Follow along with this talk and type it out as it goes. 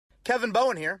Kevin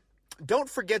Bowen here. Don't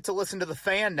forget to listen to The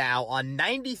Fan now on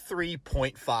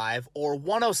 93.5 or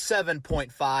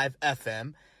 107.5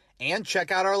 FM, and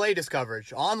check out our latest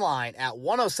coverage online at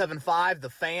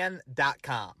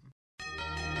 1075thefan.com.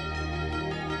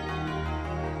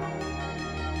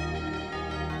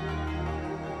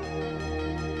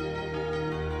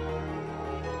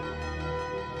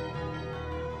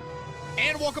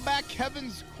 And welcome back,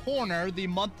 Kevin's Corner. The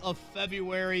month of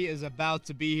February is about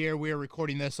to be here. We are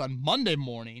recording this on Monday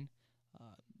morning.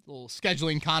 Little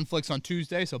scheduling conflicts on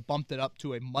Tuesday, so bumped it up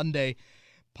to a Monday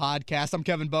podcast. I'm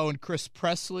Kevin Bowen. Chris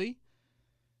Presley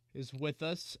is with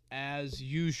us as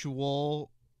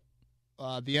usual.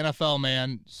 The NFL,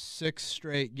 man, 6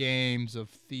 straight games of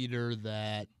theater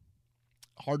that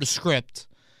hard to script.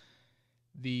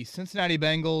 The Cincinnati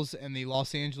Bengals and the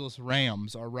Los Angeles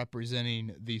Rams are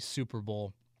representing the Super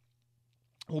Bowl.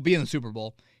 We'll be in the Super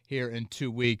Bowl here in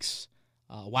 2 weeks.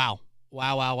 Wow.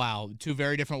 2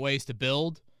 very different ways to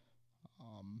build.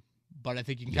 But I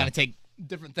think you can kind of take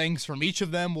different things from each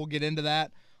of them. We'll get into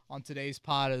that on today's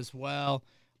pod as well.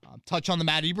 Touch on the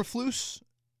Matt Eberflus,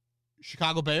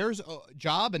 Chicago Bears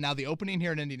job, and now the opening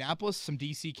here in Indianapolis. Some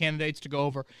DC candidates to go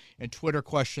over, and Twitter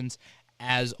questions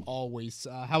as always.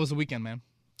 How was the weekend, man?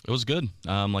 It was good.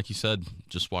 Like you said,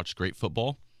 just watched great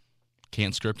football.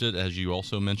 Can't script it, as you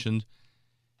also mentioned.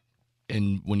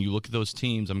 And when you look at those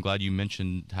teams, I'm glad you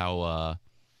mentioned how,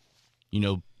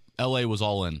 L.A. was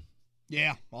all in.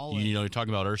 Yeah, all in. You're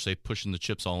talking about Irsay pushing the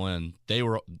chips all in.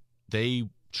 They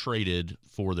traded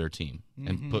for their team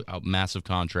and put out massive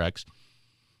contracts,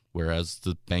 whereas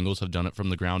the Bengals have done it from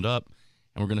the ground up.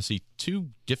 And we're going to see 2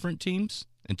 different teams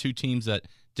and 2 teams that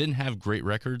didn't have great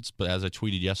records, but as I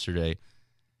tweeted yesterday,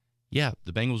 the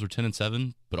Bengals were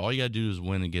 10-7, but all you got to do is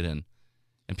win and get in.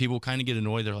 And people kind of get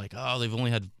annoyed. They're like, oh, they've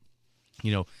only had,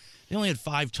 they only had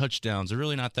 5 touchdowns. They're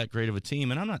really not that great of a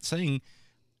team. And I'm not saying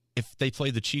if they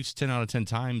played the Chiefs 10 out of 10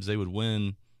 times, they would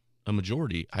win a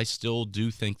majority. I still do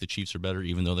think the Chiefs are better,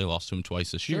 even though they lost to them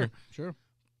twice this year. Sure.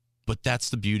 But that's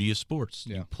the beauty of sports.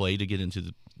 Yeah. You play to get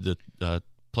into the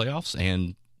playoffs,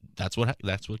 and that's what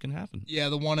can happen. Yeah,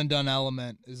 the one and done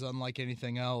element is unlike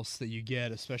anything else that you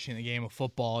get, especially in the game of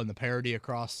football and the parity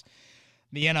across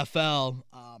the NFL.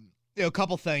 A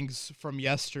couple things from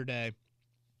yesterday.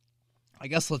 I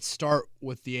guess let's start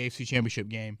with the AFC Championship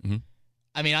game. Mm-hmm.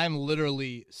 I mean, I'm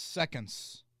literally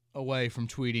seconds away from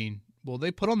tweeting, will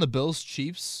they put on the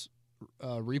Bills-Chiefs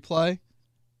replay?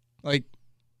 Like,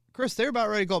 Chris, they're about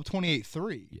ready to go up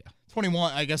 28-3. Yeah.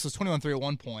 21, I guess it was 21-3 at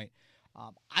one point.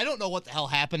 I don't know what the hell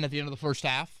happened at the end of the first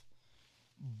half,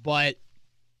 but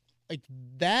like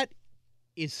that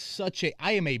is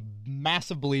I am a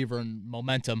massive believer in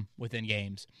momentum within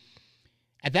games.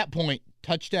 At that point,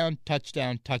 touchdown,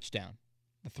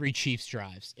 the 3 Chiefs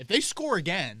drives. If they score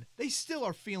again, they still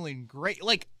are feeling great.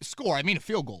 Like, a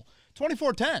field goal.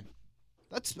 24-10.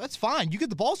 That's fine. You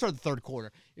get the ball started the third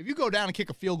quarter. If you go down and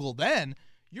kick a field goal then,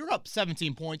 you're up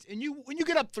 17 points. And when you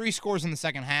get up 3 scores in the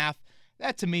second half,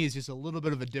 that to me is just a little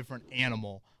bit of a different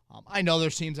animal. I know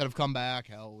there's teams that have come back.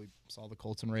 Hell, we saw the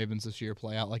Colts and Ravens this year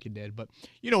play out like it did. But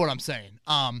you know what I'm saying.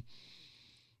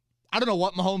 I don't know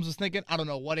what Mahomes was thinking. I don't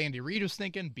know what Andy Reid was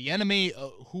thinking. Bieniemy,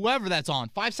 whoever that's on.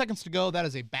 5 seconds to go. That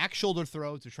is a back shoulder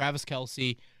throw to Travis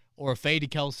Kelce or a fade to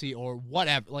Kelce or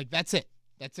whatever. Like, that's it.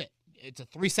 It's a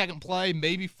 3-second play,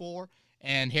 maybe 4.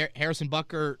 And Harrison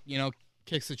Butker,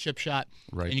 kicks the chip shot.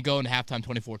 Right. And you go into halftime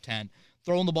 24-10.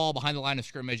 Throwing the ball behind the line of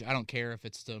scrimmage. I don't care if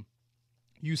it's to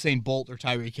Usain Bolt or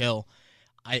Tyreek Hill.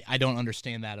 I don't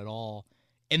understand that at all.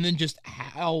 And then just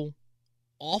how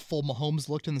awful Mahomes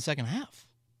looked in the second half.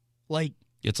 Like,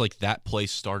 it's like that play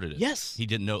started it. Yes. He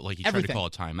didn't know. Like, he tried to call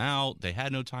a timeout. They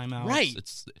had no timeouts. Right.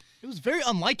 It was very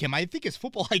unlike him. I think his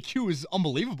football IQ is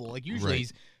unbelievable. Like, usually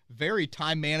he's very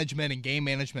time management and game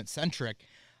management centric.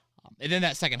 And then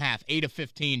that second half, 8 of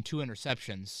 15, 2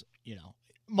 interceptions.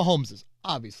 Mahomes is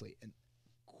obviously an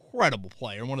incredible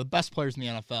player, one of the best players in the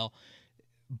NFL.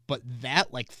 But that,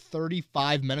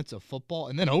 35 minutes of football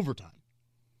and then overtime.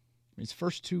 His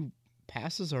first 2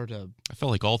 passes are to... I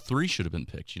felt like all 3 should have been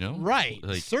picked, Right.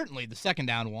 Certainly the second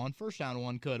down one. First down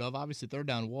one could have. Obviously, third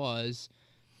down was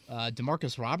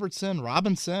DeMarcus Robinson.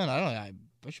 I don't know.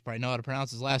 I should probably know how to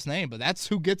pronounce his last name, but that's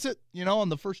who gets it, on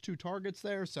the first 2 targets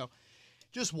there. So,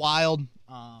 just wild.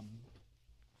 And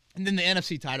then the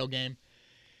NFC title game.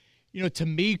 To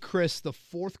me, Chris, the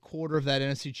fourth quarter of that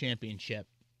NFC championship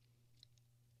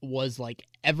was like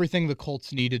everything the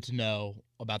Colts needed to know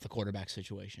about the quarterback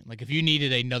situation. Like, if you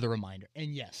needed another reminder.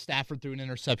 And yes, Stafford threw an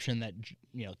interception that,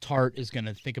 Tart is going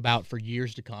to think about for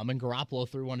years to come. And Garoppolo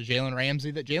threw one to Jalen Ramsey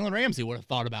that Jalen Ramsey would have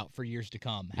thought about for years to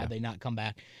come had they not come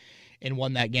back and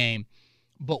won that game.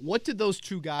 But what did those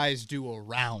two guys do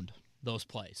around those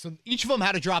plays? So each of them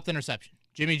had a dropped interception,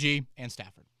 Jimmy G and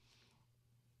Stafford.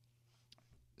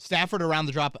 Stafford around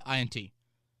the drop INT.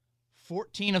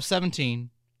 14 of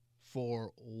 17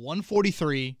 for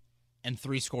 143 and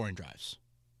 3 scoring drives.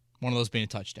 One of those being a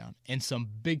touchdown. And some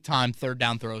big-time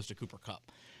third-down throws to Cooper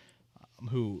Kupp,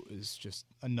 who is just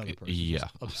another person. Yeah.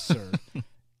 Just absurd.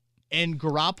 And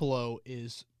Garoppolo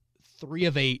is 3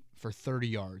 of 8 for 30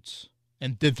 yards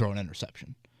and did throw an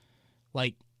interception.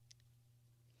 Like,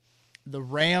 the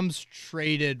Rams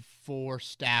traded for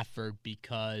Stafford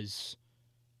because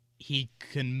he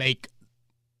can make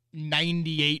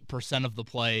 98% of the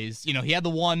plays. You know, he had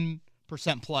the 1%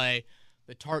 play,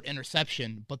 the Tart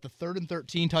interception, but the 3rd and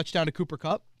 13 touchdown to Cooper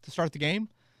Kupp to start the game,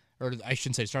 or I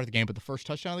shouldn't say start the game, but the first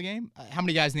touchdown of the game, how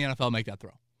many guys in the NFL make that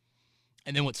throw?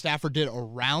 And then what Stafford did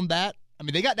around that, I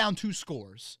mean, they got down 2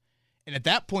 scores. And at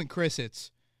that point, Chris,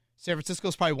 it's San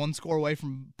Francisco's probably 1 score away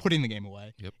from putting the game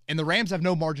away. Yep. And the Rams have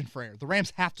no margin for error. The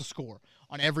Rams have to score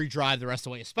on every drive the rest of the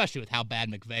way, especially with how bad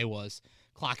McVay was,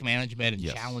 clock management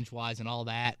and challenge-wise and all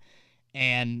that.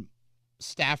 And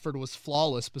Stafford was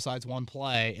flawless besides 1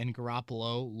 play, and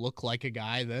Garoppolo looked like a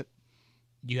guy that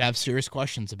you have serious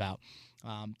questions about.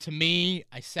 To me,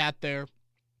 I sat there,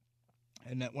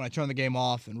 and when I turned the game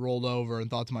off and rolled over and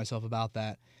thought to myself about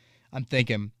that, I'm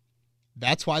thinking,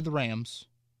 that's why the Rams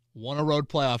won a road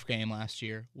playoff game last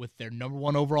year with their number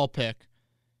 1 overall pick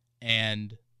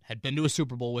and had been to a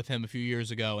Super Bowl with him a few years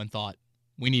ago and thought,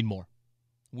 we need more.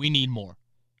 We need more.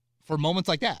 For moments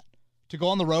like that, to go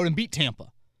on the road and beat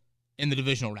Tampa in the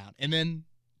divisional round, and then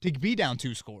to be down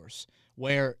 2 scores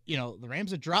where, you know, the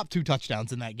Rams had dropped 2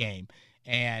 touchdowns in that game,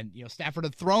 and, you know, Stafford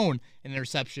had thrown an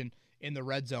interception in the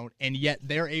red zone, and yet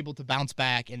they're able to bounce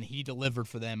back, and he delivered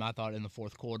for them, I thought, in the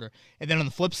 4th quarter. And then on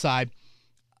the flip side,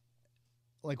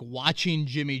 like watching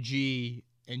Jimmy G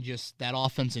and just that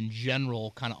offense in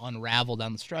general kind of unravel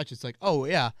down the stretch, it's like, oh,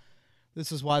 yeah,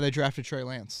 this is why they drafted Trey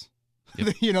Lance.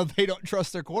 Yep. You know, they don't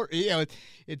trust their quarterback. You know,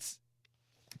 it's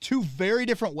 2 very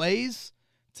different ways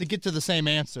to get to the same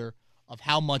answer of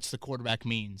how much the quarterback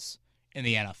means in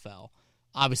the NFL.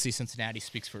 Obviously, Cincinnati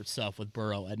speaks for itself with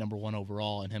Burrow at number 1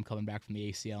 overall and him coming back from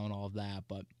the ACL and all of that.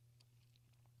 But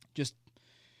just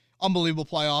unbelievable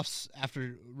playoffs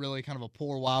after really kind of a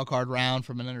poor wild card round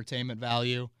from an entertainment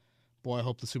value. Boy, I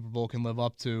hope the Super Bowl can live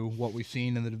up to what we've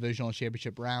seen in the divisional and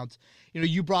championship rounds. You know,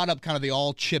 you brought up kind of the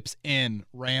all chips in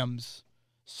Rams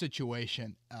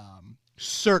situation.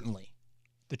 Certainly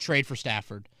the trade for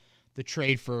Stafford, the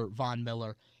trade for Von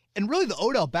Miller, and really the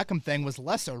Odell Beckham thing was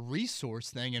less a resource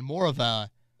thing and more of a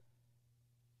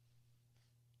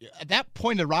 – at that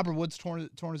point, had Robert Woods torn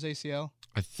his ACL?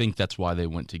 I think that's why they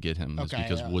went to get him, is Okay,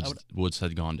 because Woods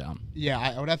had gone down. Yeah,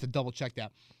 I would have to double-check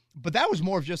that. But that was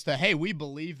more of just a, hey, we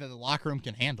believe that the locker room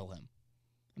can handle him.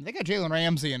 And they got Jalen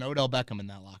Ramsey and Odell Beckham in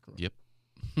that locker room. Yep.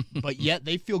 But yet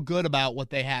they feel good about what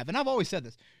they have. And I've always said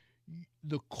this.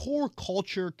 The core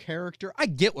culture, character, I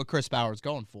get what Chris Bauer's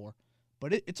going for.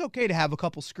 But it's okay to have a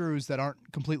couple screws that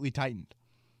aren't completely tightened.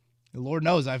 And Lord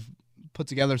knows I've put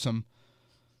together some,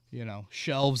 you know,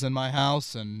 shelves in my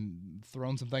house and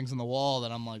thrown some things on the wall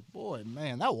that I'm like, boy,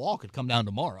 man, that wall could come down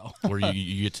tomorrow. Or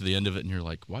you get to the end of it and you're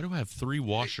like, why do I have 3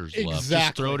 washers left? Just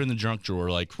Exactly. throw it in the junk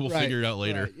drawer. Like, we'll figure it out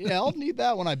later. Right. Yeah, I'll need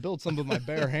that when I build some with my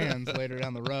bare hands later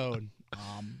down the road.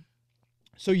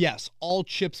 So, yes, all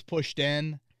chips pushed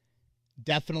in,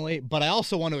 definitely. But I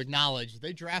also want to acknowledge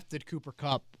they drafted Cooper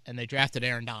Kupp and they drafted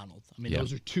Aaron Donald. I mean,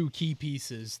 those are 2 key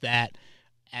pieces that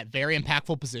at very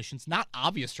impactful positions, not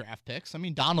obvious draft picks. I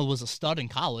mean, Donald was a stud in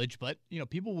college, but, you know,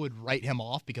 people would write him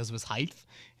off because of his height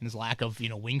and his lack of, you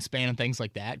know, wingspan and things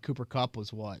like that. Cooper Kupp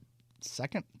was what,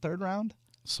 2nd, 3rd round?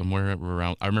 Somewhere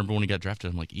around. I remember when he got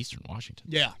drafted in like Eastern Washington.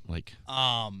 Yeah. Like,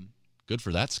 good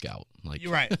for that scout. Like,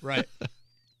 you're right.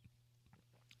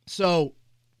 So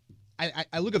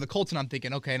I look at the Colts and I'm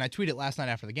thinking, okay, and I tweeted last night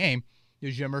after the game,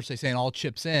 there's Jim Irsay saying all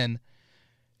chips in.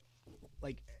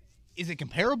 Like, is it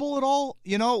comparable at all?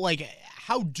 You know, like,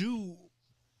 how do,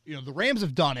 you know, the Rams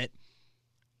have done it.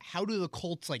 How do the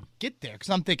Colts, like, get there?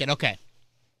 Because I'm thinking, okay,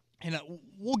 and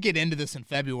we'll get into this in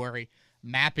February,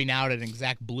 mapping out an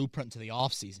exact blueprint to the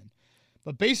offseason.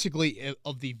 But basically,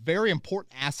 of the very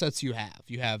important assets you have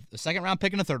a 2nd-round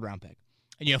pick and a 3rd-round pick,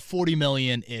 and you have $40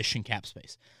 million-ish in cap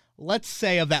space. Let's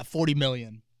say of that $40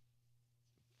 million,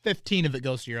 15 of it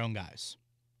goes to your own guys.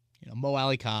 You know, Mo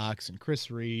Alley Cox and Chris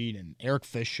Reed and Eric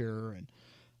Fisher and,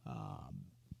 I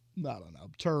don't know,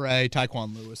 Toure,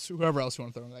 Tyquan Lewis, whoever else you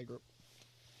want to throw in that group.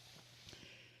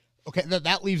 Okay,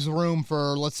 that leaves room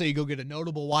for, let's say you go get a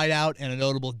notable wideout and a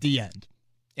notable D-end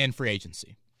in free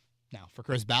agency. Now, for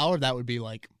Chris Ballard, that would be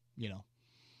like, you know,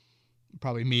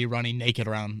 probably me running naked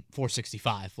around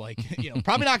 465. Like,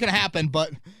 probably not going to happen,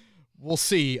 but we'll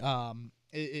see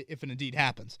if it indeed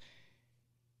happens.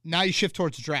 Now you shift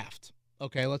towards the draft.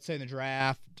 Okay, let's say in the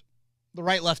draft, the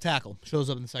right left tackle shows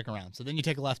up in the second round. So then you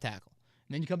take a left tackle.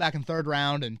 And then you come back in third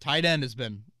round, and tight end has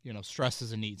been, stressed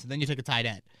as a need. So then you take a tight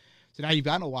end. So now you've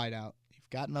gotten a wideout. You've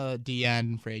gotten a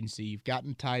DN for agency. You've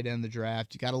gotten tight end in the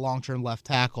draft. You got a long-term left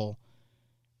tackle.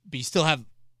 But you still have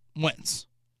Wentz.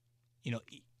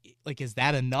 Is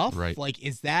that enough? Right.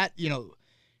 Is that,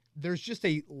 there's just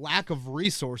a lack of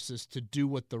resources to do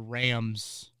what the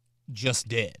Rams just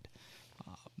did.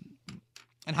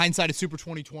 And hindsight is super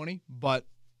 2020, but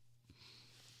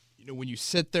when you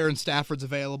sit there and Stafford's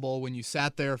available, when you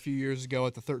sat there a few years ago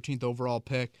at the 13th overall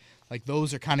pick,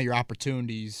 those are kind of your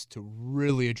opportunities to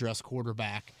really address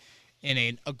quarterback in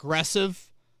an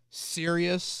aggressive,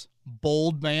 serious,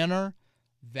 bold manner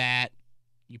that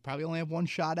you probably only have one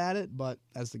shot at it, but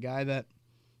as the guy that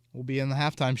will be in the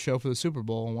halftime show for the Super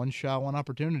Bowl, one shot, one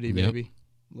opportunity, baby. Yep.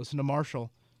 Listen to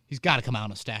Marshall. He's got to come out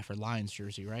in a Stafford Lions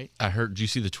jersey, right? I heard. Did you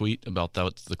see the tweet about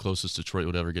that's the closest Detroit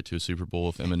would ever get to a Super Bowl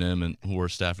if Eminem and wore a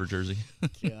Stafford jersey?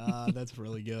 Yeah, that's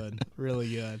really good.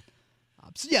 Really good.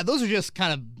 So, yeah, those are just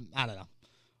kind of, I don't know,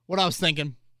 what I was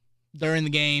thinking during the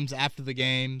games, after the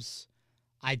games.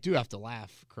 I do have to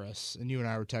laugh, Chris, and you and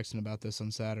I were texting about this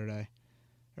on Saturday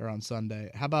or on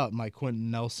Sunday. How about my Quentin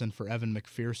Nelson for Evan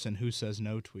McPherson, who says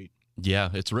no tweet? Yeah,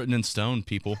 it's written in stone,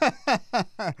 people.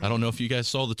 I don't know if you guys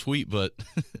saw the tweet, but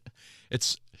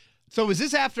it's... So is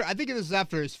this after, I think this is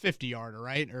after his 50-yarder,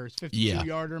 right? Or his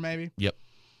 52-yarder, maybe? Yep.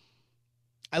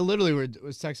 I literally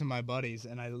was texting my buddies,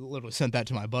 and I literally sent that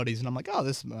to my buddies, and I'm like, oh,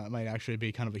 this might actually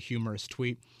be kind of a humorous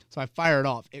tweet. So I fired it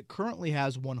off. It currently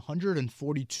has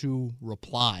 142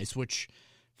 replies, which,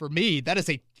 for me, that is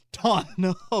a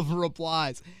ton of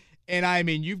replies. And, I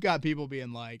mean, you've got people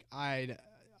being like, I'm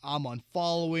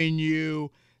unfollowing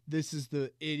you. This is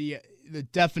the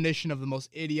definition of the most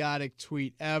idiotic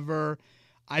tweet ever.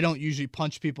 I don't usually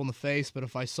punch people in the face, but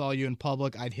if I saw you in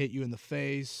public, I'd hit you in the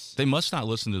face. They must not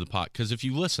listen to the pod, because if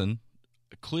you listen,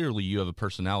 clearly you have a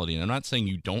personality. And I'm not saying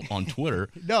you don't on Twitter.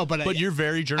 No, but you're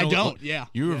very journalistic. I don't, yeah.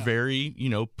 You're very,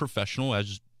 professional,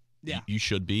 as you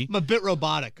should be. I'm a bit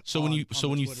robotic. So when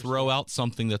you throw out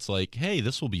something that's like, hey,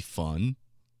 this will be fun,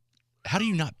 how do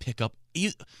you not pick up?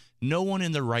 No one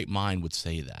in their right mind would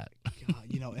say that.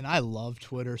 God, and I love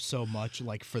Twitter so much,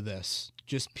 for this.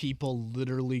 Just people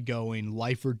literally going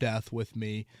life or death with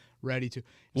me, ready to.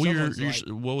 Well,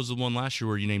 what was the one last year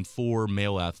where you named 4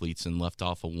 male athletes and left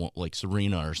off like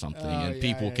Serena or something, and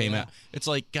people came out? It's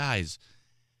like, guys,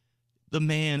 the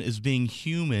man is being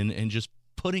human and just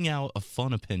putting out a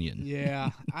fun opinion.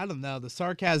 Yeah, I don't know. The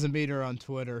sarcasm meter on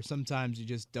Twitter, sometimes you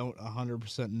just don't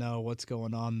 100% know what's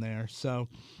going on there. So,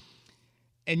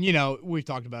 and we've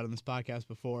talked about it in this podcast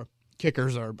before.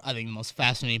 Kickers are, I think, the most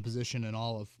fascinating position in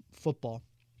all of football.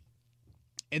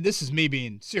 And this is me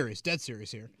being serious, dead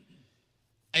serious here.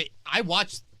 I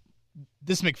watched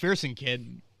this McPherson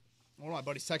kid. One of my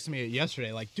buddies texted me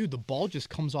yesterday, dude, the ball just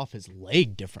comes off his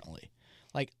leg differently.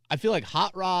 I feel like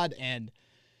Hot Rod and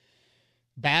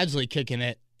Badgley kicking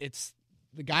it, it's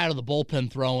the guy out of the bullpen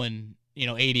throwing,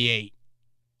 88,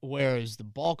 whereas the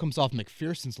ball comes off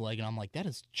McPherson's leg, and I'm like, that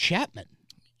is Chapman.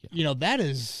 Yeah. That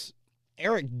is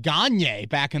Eric Gagne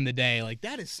back in the day.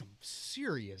 That is some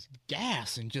serious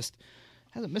gas, and just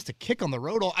hasn't missed a kick on the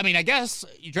road. I mean, I guess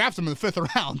you draft him in the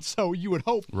 5th round, so you would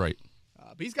hope. Right.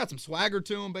 But he's got some swagger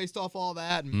to him based off all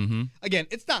that. And again,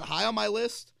 it's not high on my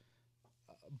list,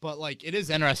 but it is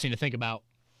interesting to think about,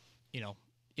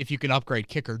 if you can upgrade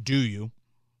kicker, do you?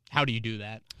 How do you do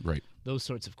that? Right. Those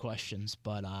sorts of questions.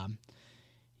 But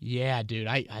yeah, dude,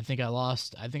 I think I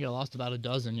lost about a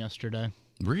dozen yesterday.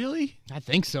 Really? I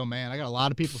think so, man. I got a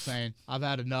lot of people saying, I've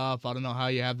had enough. I don't know how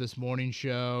you have this morning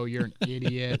show. You're an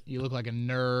idiot. You look like a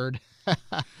nerd.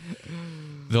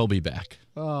 They'll be back.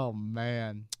 Oh,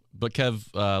 man. But,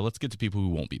 Kev, let's get to people who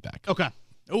won't be back. Okay.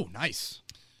 Oh, nice.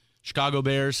 Chicago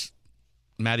Bears,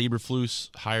 Matt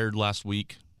Eberflus hired last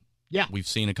week. Yeah. We've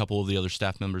seen a couple of the other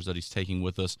staff members that he's taking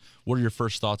with us. What are your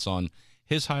first thoughts on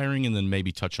his hiring, and then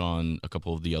maybe touch on a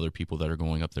couple of the other people that are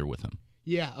going up there with him?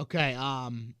 Yeah, okay.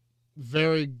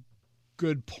 Very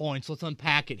good points. Let's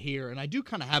unpack it here. And I do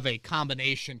kind of have a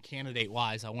combination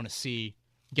candidate-wise I want to see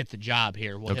get the job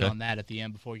here. We'll hit on that at the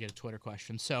end before we get a Twitter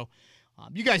question. So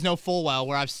you guys know full well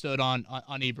where I've stood on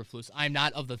Eberflus. I'm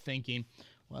not of the thinking,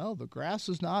 well, the grass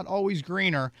is not always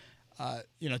greener.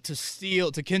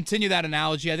 To continue that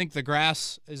analogy, I think the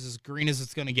grass is as green as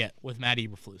it's going to get with Matt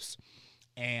Eberflus.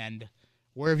 And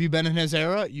where have you been in his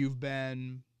era? You've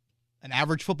been an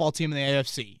average football team in the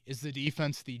AFC. Is the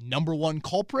defense the number one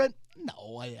culprit?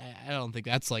 No, I don't think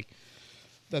that's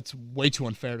way too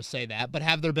unfair to say that. But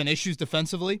have there been issues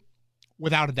defensively?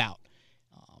 Without a doubt.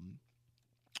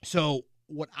 So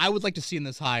what I would like to see in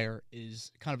this hire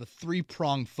is kind of a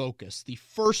three-pronged focus. The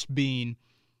first being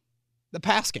the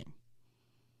pass game.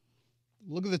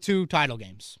 Look at the 2 title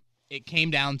games. It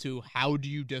came down to how do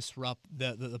you disrupt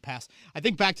the pass. I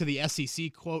think back to the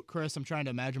SEC quote, Chris. I'm trying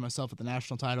to imagine myself at the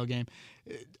national title game.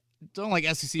 Don't like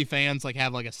SEC fans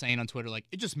have a saying on Twitter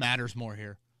it just matters more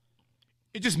here.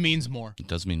 It just means more. It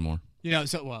does mean more.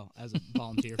 As a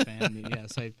volunteer fan,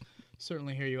 yes, I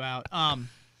certainly hear you out.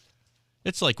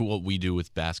 It's like what we do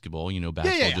with basketball.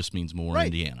 Basketball just means more in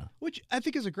Indiana. Which I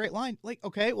think is a great line.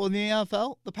 Okay, well, in the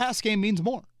NFL, the pass game means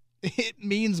more. It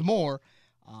means more.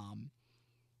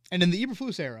 And in the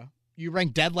Eberflus era, you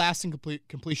ranked dead last in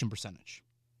completion percentage.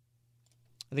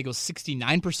 I think it was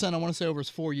 69%, I want to say, over his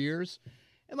 4 years.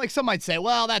 And some might say,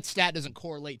 well, that stat doesn't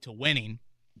correlate to winning.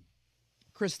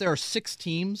 Chris, there are 6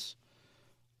 teams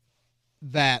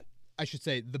that, I should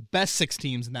say, the best 6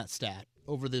 teams in that stat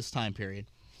over this time period.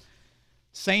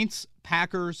 Saints,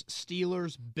 Packers,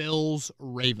 Steelers, Bills,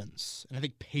 Ravens, and I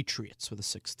think Patriots were the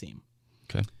 6th team.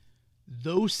 Okay.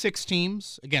 Those 6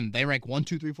 teams, again, they rank 1,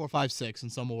 2, 3, 4, 5, 6 in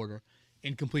some order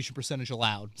in completion percentage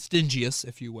allowed. Stingiest,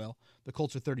 if you will. The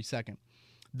Colts are 32nd.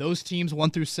 Those teams,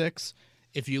 1 through 6,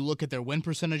 if you look at their win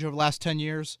percentage over the last 10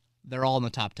 years, they're all in the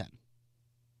top 10.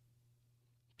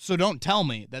 So don't tell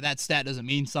me that stat doesn't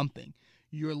mean something.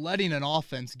 You're letting an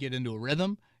offense get into a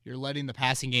rhythm. You're letting the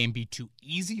passing game be too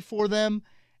easy for them,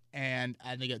 and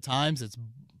I think at times it's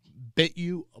bit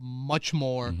you much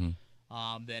more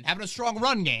than having a strong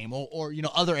run game or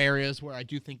other areas where I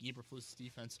do think Eberflus'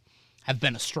 defense have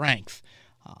been a strength.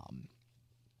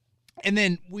 And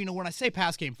then when I say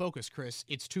pass game focus, Chris,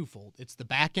 it's twofold. It's the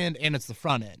back end and it's the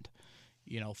front end.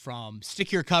 From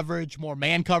stickier coverage, more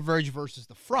man coverage versus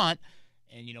the front,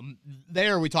 and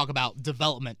there we talk about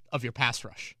development of your pass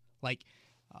rush.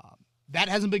 That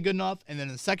hasn't been good enough. And then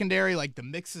in the secondary, the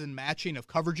mixes and matching of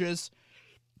coverages,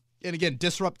 and again,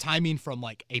 disrupt timing from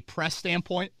a press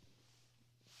standpoint,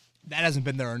 that hasn't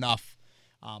been there enough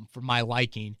for my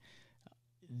liking.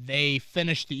 They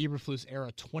finished the Eberflus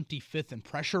era 25th in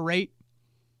pressure rate,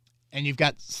 and you've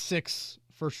got 6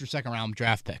 first or second round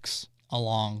draft picks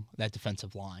along that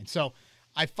defensive line. So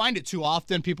I find it too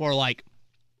often people are like,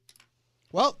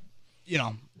 well,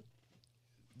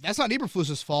 that's not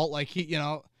Eberflus's fault.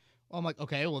 I'm like,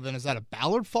 okay, well then is that a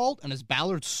Ballard fault? And has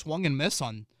Ballard swung and miss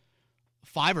on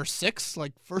 5 or 6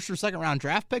 first or second round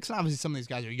draft picks? And obviously some of these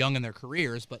guys are young in their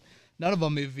careers, but none of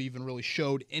them have even really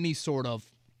showed any sort of,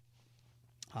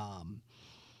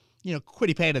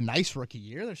 Quiddy Pay had a nice rookie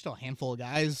year. There's still a handful of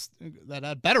guys that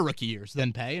had better rookie years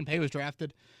than Pay, and Pay was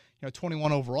drafted,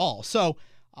 21 overall. So,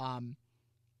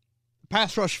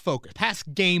 pass rush focus, pass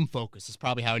game focus is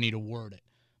probably how I need to word it.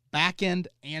 Back end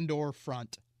and or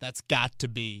front, that's got to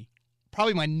be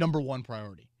probably my number 1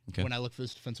 priority when I look for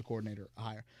this defensive coordinator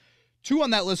hire. 2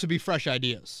 on that list would be fresh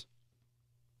ideas.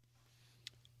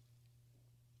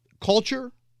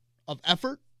 Culture of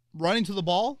effort, running to the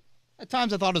ball. At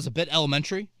times I thought it was a bit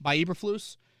elementary by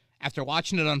Eberflus. After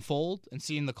watching it unfold and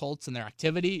seeing the Colts and their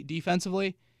activity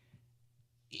defensively,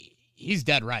 he's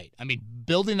dead right. I mean,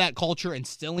 building that culture,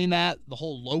 instilling that, the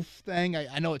whole loaf thing,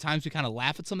 I know at times we kind of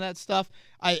laugh at some of that stuff.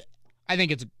 I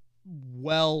think it's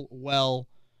well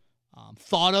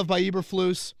thought of by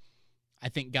Eberflus. I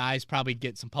think guys probably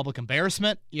get some public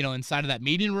embarrassment, inside of that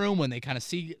meeting room when they kind of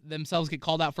see themselves get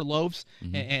called out for loaves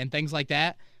and things like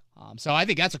that. So I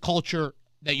think that's a culture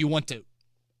that you want to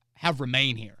have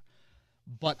remain here.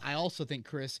 But I also think,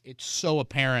 Chris, it's so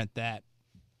apparent that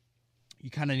you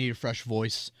kind of need a fresh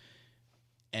voice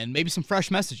and maybe some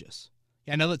fresh messages.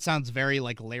 Yeah, I know that sounds very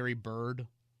like Larry Bird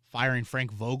firing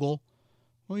Frank Vogel.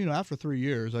 Well, after 3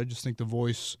 years, I just think the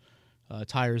voice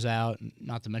tires out.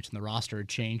 Not to mention the roster had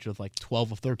changed with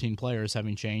 12 of 13 players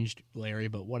having changed, Larry,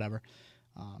 but whatever.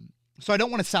 So I don't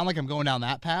want to sound like I'm going down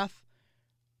that path,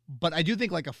 but I do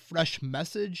think a fresh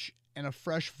message and a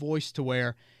fresh voice to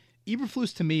where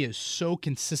Eberflus to me is so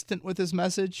consistent with his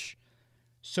message,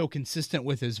 so consistent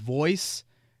with his voice,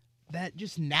 that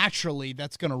just naturally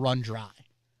that's going to run dry.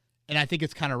 And I think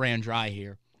it's kind of ran dry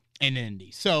here in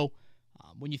Indy. So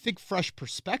when you think fresh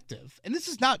perspective, and this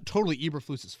is not totally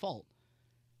Eberflus's fault,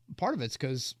 part of it's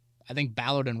because I think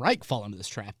Ballard and Reich fall into this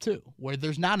trap too, where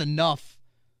there's not enough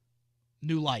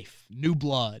new life, new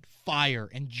blood, fire,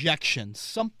 injection,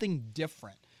 something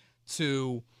different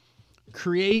to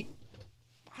create,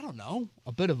 I don't know,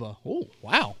 a bit of a, oh,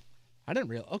 wow, I didn't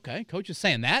realize, okay, coach is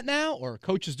saying that now, or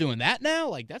coach is doing that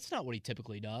now? That's not what he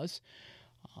typically does.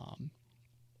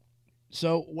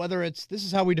 So whether it's this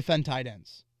is how we defend tight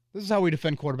ends, this is how we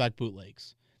defend quarterback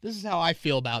bootlegs, this is how I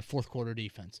feel about fourth quarter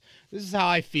defense, this is how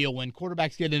I feel when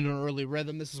quarterbacks get into an early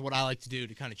rhythm, this is what I like to do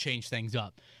to kind of change things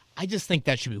up. I just think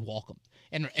that should be welcomed.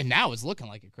 And now it's looking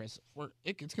like it, Chris.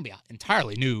 It's going to be an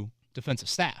entirely new defensive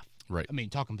staff. Right. I mean,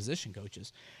 talking position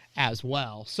coaches as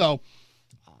well. So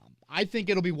I think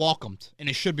it'll be welcomed, and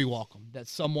it should be welcomed, that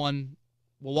someone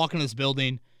will walk into this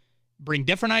building, bring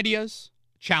different ideas,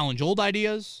 challenge old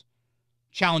ideas,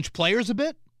 challenge players a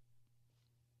bit,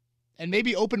 and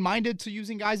maybe open-minded to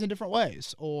using guys in different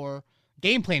ways or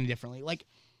game planning differently. Like,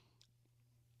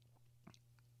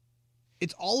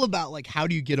 it's all about, like, how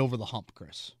do you get over the hump,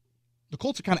 Chris? The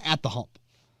Colts are kind of at the hump.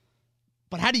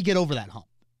 But how do you get over that hump?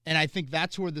 And I think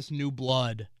that's where this new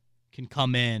blood can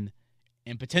come in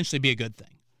and potentially be a good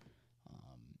thing.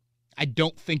 I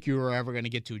don't think you're ever going to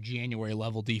get to a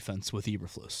January-level defense with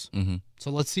Eberflus. Mm-hmm.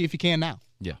 So let's see if you can now.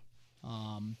 Yeah.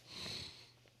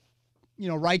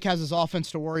 Reich has his offense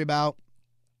to worry about.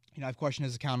 I've questioned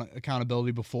his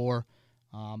accountability before.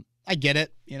 I get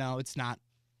it. It's not,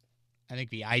 I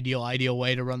think, the ideal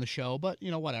way to run the show. But,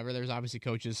 whatever. There's obviously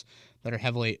coaches that are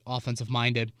heavily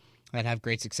offensive-minded that have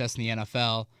great success in the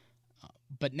NFL.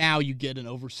 But now you get an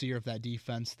overseer of that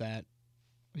defense that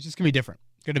is just going to be different.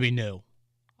 Going to be new.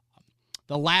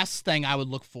 The last thing I would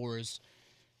look for is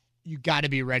you got to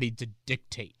be ready to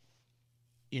dictate.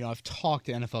 I've talked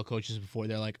to NFL coaches before.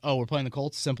 They're like, oh, we're playing the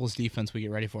Colts, simplest defense we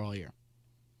get ready for all year.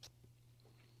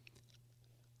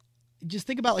 Just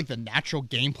think about, like, the natural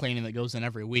game planning that goes in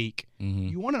every week. Mm-hmm.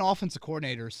 You want an offensive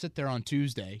coordinator to sit there on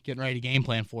Tuesday getting ready to game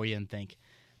plan for you and think,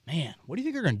 man, what do you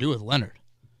think they're going to do with Leonard?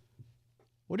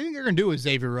 What do you think they're going to do with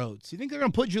Xavier Rhodes? You think they're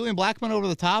going to put Julian Blackmon over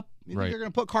the top? You think they're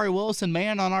going to put Kari Willis and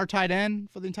man on our tight end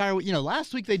for the entire week?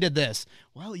 Last week they did this.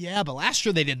 Well, yeah, but last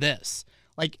year they did this.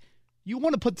 Like, you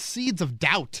want to put seeds of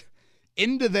doubt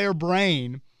into their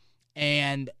brain.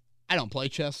 And I don't play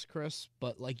chess, Chris,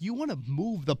 but, like, you want to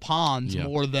move the pawns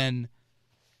more than,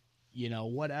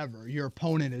 whatever. Your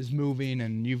opponent is moving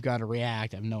and you've got to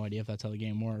react. I have no idea if that's how the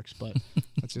game works, but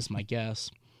that's just my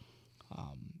guess.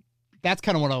 That's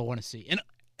kind of what I want to see. And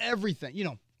everything,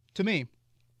 to me,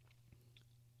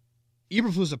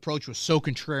 Eberflus' approach was so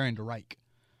contrarian to Reich.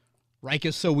 Reich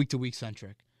is so week-to-week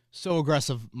centric, so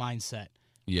aggressive mindset.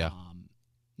 Yeah.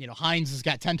 Hines has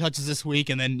got 10 touches this week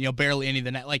and then, barely any of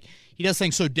the net. Like, he does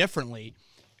things so differently,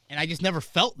 and I just never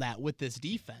felt that with this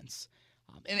defense.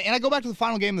 And I go back to the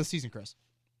final game of the season, Chris.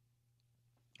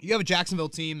 You have a Jacksonville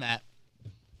team that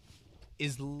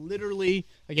is literally,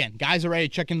 again, guys are ready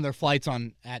to check into their flights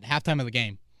at halftime of the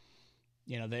game.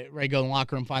 They're ready to go in the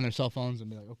locker room, find their cell phones, and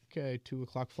be like, okay, 2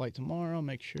 o'clock flight tomorrow,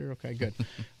 make sure, okay, good.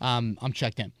 I'm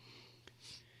checked in.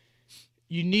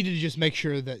 You needed to just make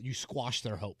sure that you squashed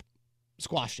their hope.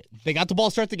 Squashed it. They got the ball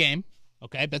to start the game,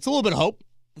 okay? That's a little bit of hope.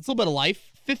 That's a little bit of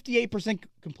life. 58%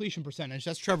 completion percentage.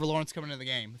 That's Trevor Lawrence coming into the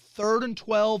game. 3rd and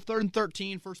 12, 3rd and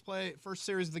 13, first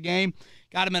series of the game.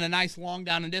 Got him in a nice long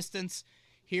down and distance.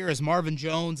 Here is Marvin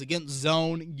Jones against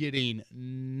zone, getting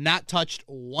not touched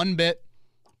one bit.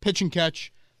 Pitch and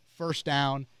catch, first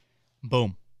down,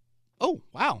 boom. Oh,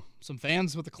 wow. Some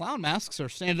fans with the clown masks are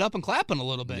standing up and clapping a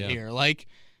little bit here. Like,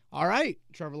 all right,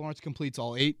 Trevor Lawrence completes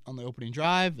all 8 on the opening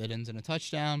drive. It ends in a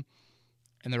touchdown,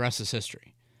 and the rest is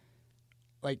history.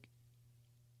 Like,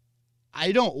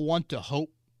 I don't want to hope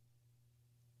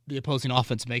the opposing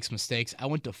offense makes mistakes. I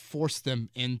want to force them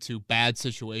into bad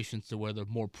situations to where they're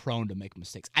more prone to make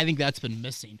mistakes. I think that's been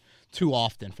missing too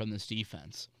often from this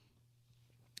defense.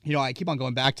 I keep on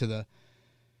going back to the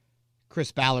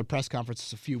Chris Ballard press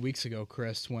conference a few weeks ago,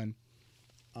 Chris, when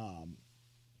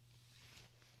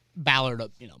Ballard,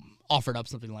 offered up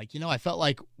something like, I felt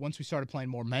like once we started playing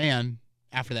more man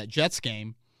after that Jets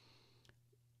game,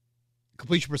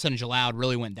 completion percentage allowed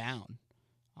really went down.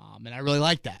 And I really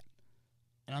liked that.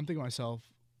 And I'm thinking to myself,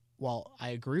 well, I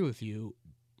agree with you.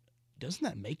 Doesn't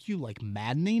that make you, like,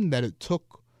 maddening that it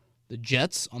took the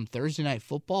Jets on Thursday Night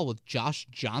Football with Josh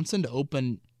Johnson to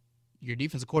open your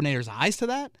defensive coordinator's eyes to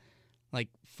that? Like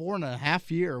 4.5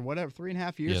 years or whatever,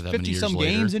 3.5 years, 50-some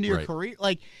games into your career.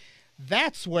 Like,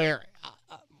 that's where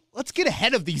let's get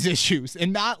ahead of these issues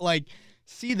and not, like,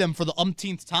 see them for the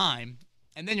umpteenth time.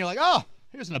 And then you're like, oh,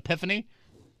 here's an epiphany.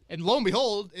 And lo and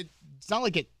behold, it's not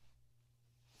like it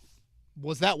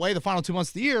was that way the final 2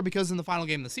 months of the year, because in the final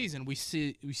game of the season, we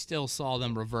still saw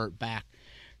them revert back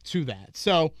to that.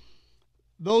 So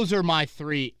those are my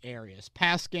 3 areas: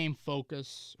 pass game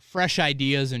focus, fresh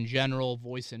ideas in general,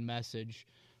 voice and message,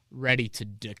 ready to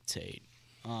dictate.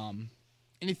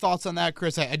 Any thoughts on that,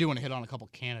 Chris? I do want to hit on a couple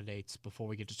candidates before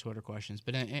we get to Twitter questions,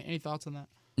 but any thoughts on that?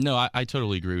 No, I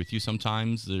totally agree with you.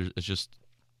 Sometimes it's just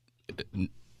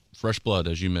fresh blood,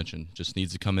 as you mentioned, just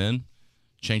needs to come in,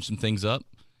 change some things up.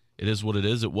 It is what it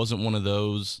is. It wasn't one of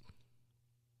those,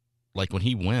 like when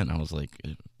he went, I was like,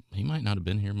 he might not have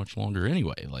been here much longer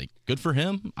anyway. Like, good for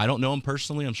him. I don't know him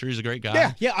personally. I'm sure he's a great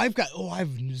guy. Yeah. I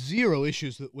have zero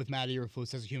issues with Matt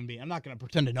Eberflus as a human being. I'm not going to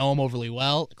pretend to know him overly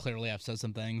well. Clearly, I've said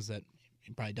some things that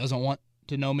he probably doesn't want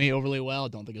to know me overly well. I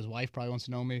don't think his wife probably wants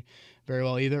to know me very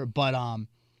well either. But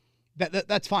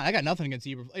that's fine. I got nothing against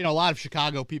Eberflus. A lot of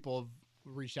Chicago people have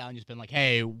reached out and just been like,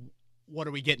 hey, what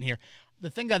are we getting here? The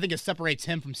thing that I think separates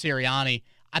him from Sirianni,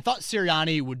 I thought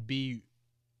Sirianni would be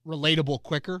relatable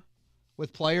quicker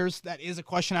with players. That is a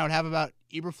question I would have about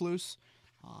Eberflus.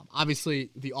 Obviously,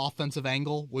 the offensive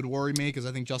angle would worry me because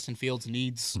I think Justin Fields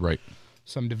needs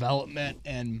some development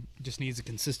and just needs a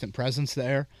consistent presence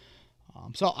there.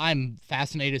 So I'm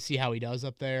fascinated to see how he does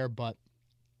up there. But,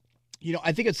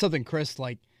 I think it's something, Chris,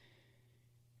 like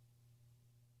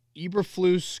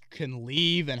Eberflus can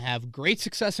leave and have great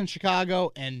success in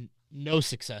Chicago and no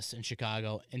success in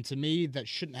Chicago. And to me, that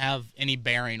shouldn't have any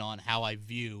bearing on how I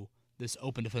view this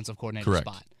open defensive coordinator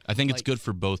spot. I think it's good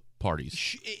for both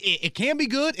parties. It can be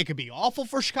good. It could be awful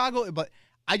for Chicago, but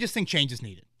I just think change is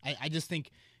needed. I just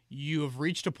think you have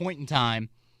reached a point in time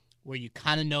where you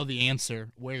kind of know the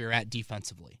answer where you're at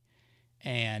defensively.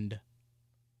 And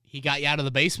he got you out of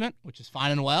the basement, which is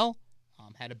fine and well.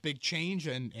 Had a big change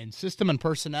in system and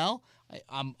personnel.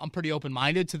 I'm pretty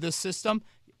open-minded to this system.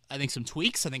 I think some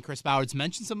tweaks. I think Chris Ballard's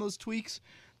mentioned some of those tweaks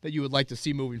that you would like to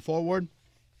see moving forward.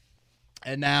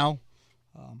 And now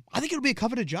I think it'll be a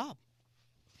coveted job.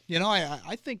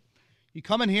 I think you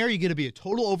come in here, you get to be a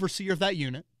total overseer of that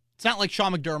unit. It's not like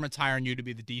Sean McDermott's hiring you to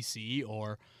be the DC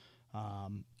or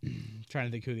trying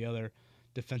to think who the other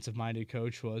defensive-minded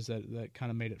coach was that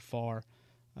kind of made it far.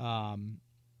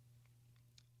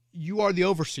 You are the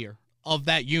overseer of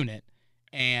that unit,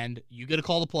 and you get to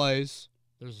call the plays.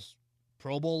 There's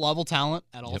Pro Bowl level talent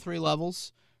at all three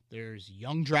levels. There's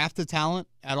young drafted talent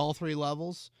at all three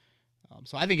levels.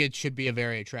 So I think it should be a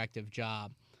very attractive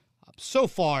job. So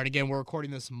far, and again, we're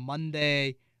recording this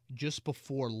Monday just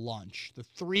before lunch. The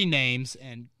three names,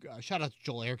 and shout out to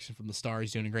Joel Erickson from the Star.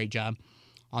 He's doing a great job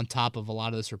on top of a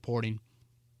lot of this reporting.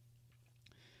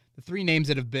 The three names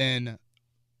that have been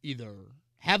either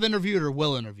have interviewed or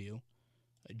will interview: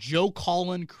 Joe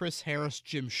Cullen, Chris Harris,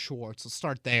 Jim Schwartz. Let's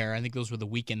start there. I think those were the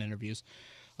weekend interviews.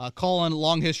 Cullen,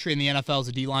 long history in the NFL as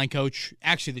a D-line coach.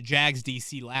 Actually, the Jags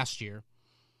DC last year.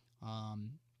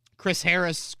 Chris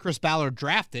Harris, Chris Ballard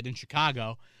drafted in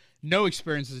Chicago. No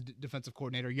experience as a defensive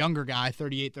coordinator. Younger guy,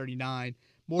 38, 39.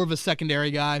 More of a secondary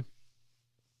guy.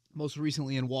 Most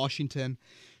recently in Washington.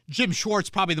 Jim Schwartz,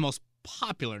 probably the most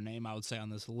popular name, I would say, on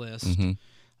this list.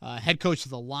 Mm-hmm. Head coach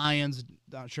of the Lions.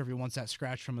 Not sure if he wants that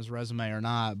scratched from his resume or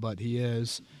not, but he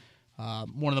is.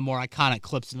 One of the more iconic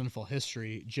clips in NFL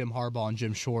history, Jim Harbaugh and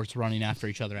Jim Schwartz running after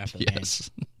each other after the game.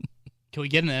 Can we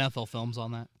get into NFL films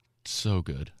on that? So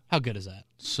good. How good is that?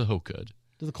 So good.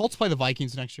 Do the Colts play the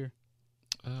Vikings next year?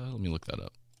 Let me look that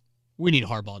up. We need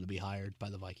Harbaugh to be hired by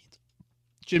the Vikings.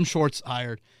 Jim Schwartz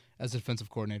hired as a defensive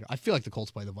coordinator. I feel like the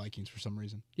Colts play the Vikings for some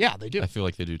reason. Yeah, they do. I feel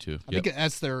like they do too. I think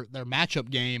that's their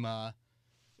matchup game,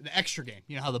 the extra game.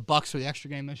 You know how the Bucs are the extra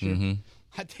game this year? Mm-hmm.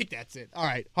 I think that's it. All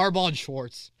right, Harbaugh and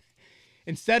Schwartz.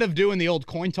 Instead of doing the old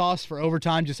coin toss for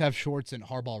overtime, just have Schwartz and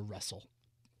Harbaugh wrestle.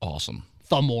 Awesome.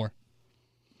 Thumb war.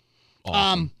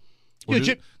 Awesome.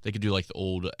 They could do like the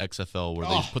old XFL where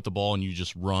they just put the ball and you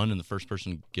just run and the first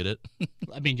person get it.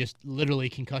 I mean, just literally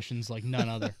concussions like none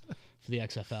other for the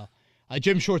XFL.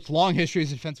 Jim Schwartz, long history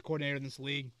as a defensive coordinator in this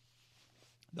league.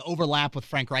 The overlap with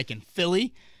Frank Reich in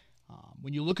Philly.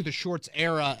 When you look at the Schwartz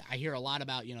era, I hear a lot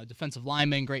about, defensive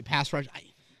linemen, great pass rush. I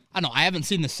don't know. I haven't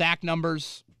seen the sack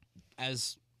numbers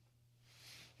as,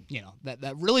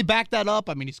 that really back that up.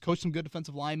 I mean, he's coached some good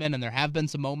defensive linemen, and there have been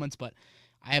some moments, but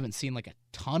I haven't seen like a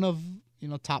ton of,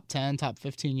 top 10, top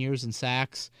 15 years in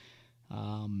sacks.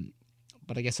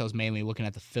 But I guess I was mainly looking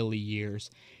at the Philly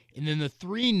years. And then the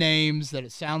three names that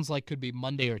it sounds like could be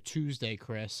Monday or Tuesday,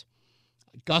 Chris.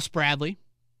 Gus Bradley,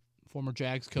 former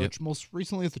Jags coach, most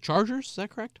recently with the Chargers. Is that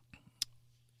correct?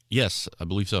 Yes, I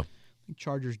believe so.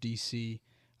 Chargers DC.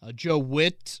 Joe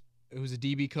Witt, who's a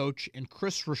DB coach, and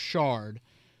Chris Richard,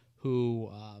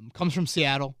 who comes from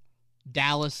Seattle,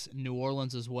 Dallas, New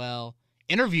Orleans as well.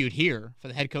 Interviewed here for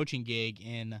the head coaching gig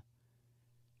in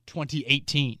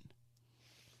 2018.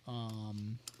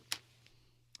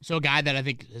 So a guy that I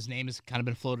think his name has kind of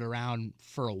been floated around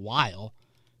for a while.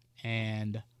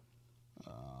 And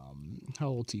how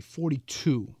old is he?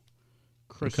 42.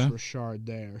 Chris Richard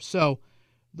there. So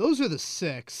those are the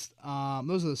six.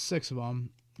 Those are the six of them.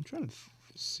 I'm trying to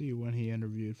see when he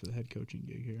interviewed for the head coaching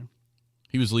gig here.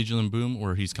 He was Legion and Boom,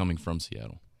 or he's coming from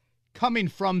Seattle? Coming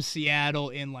from Seattle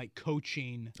in like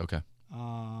coaching. Okay.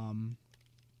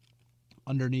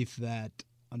 Underneath that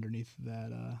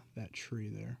tree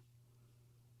there.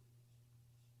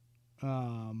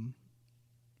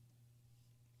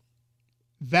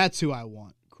 That's who I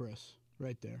want, Chris,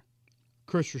 right there.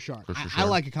 Chris Richard. I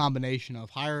like a combination of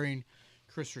hiring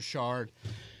Chris Richard,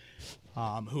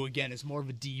 who, again, is more of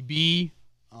a DB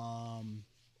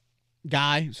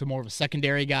guy, so more of a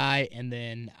secondary guy. And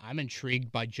then I'm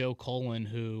intrigued by Joe Cullen,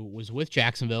 who was with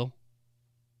Jacksonville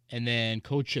and then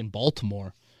coached in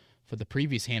Baltimore for the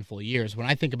previous handful of years. When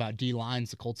I think about D-lines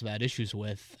the Colts have had issues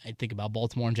with, I think about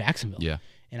Baltimore and Jacksonville. Yeah.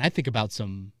 And I think about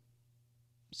some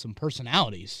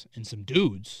personalities and some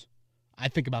dudes. I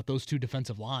think about those two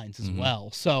defensive lines as well.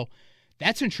 So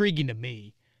that's intriguing to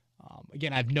me.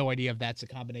 Again, I have no idea if that's a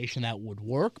combination that would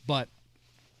work, but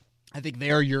I think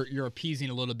there you're appeasing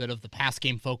a little bit of the pass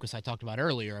game focus I talked about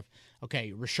earlier. Of,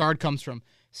 okay, Richard comes from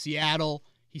Seattle.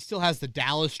 He still has the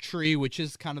Dallas tree, which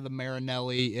is kind of the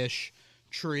Marinelli-ish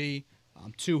tree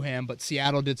to him, but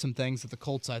Seattle did some things that the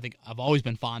Colts, I think, I've always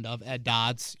been fond of. Ed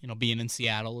Dodds, being in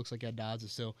Seattle, looks like Ed Dodds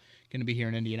is still going to be here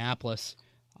in Indianapolis.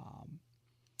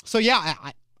 So yeah,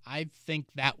 I think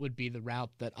that would be the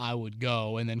route that I would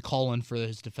go, and then Cullen for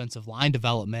his defensive line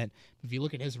development. If you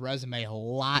look at his resume, a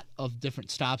lot of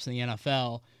different stops in the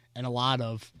NFL, and a lot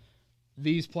of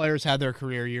these players had their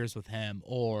career years with him,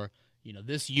 or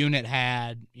this unit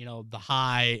had the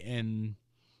high in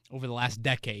over the last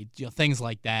decade, things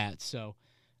like that. So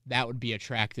that would be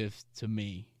attractive to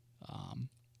me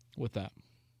with that.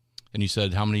 And you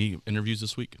said how many interviews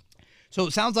this week? So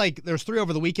it sounds like there's 3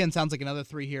 over the weekend. Sounds like another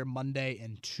 3 here Monday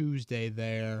and Tuesday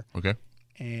there. Okay.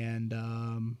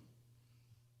 And,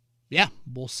 yeah,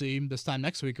 we'll see this time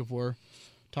next week if we're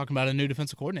talking about a new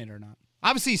defensive coordinator or not.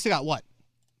 Obviously, you still got,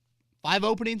 5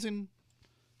 openings in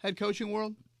head coaching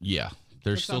world? Yeah.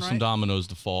 There's still some dominoes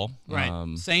to fall.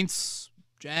 Right. Saints,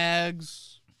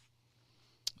 Jags,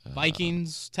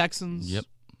 Vikings, Texans. Yep.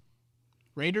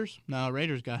 Raiders? No,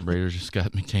 Raiders just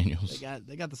got McDaniels.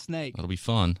 They got the snake. That'll be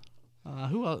fun.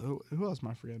 Who else am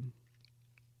I forgetting?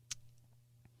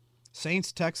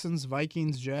 Saints, Texans,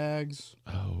 Vikings, Jags.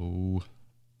 Oh.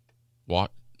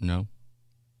 What? No.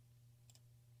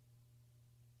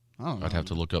 I don't know. I'd have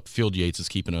to look up. Field Yates is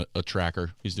keeping a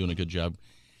tracker. He's doing a good job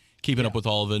keeping up with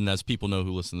all of it. And as people know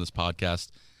who listen to this podcast,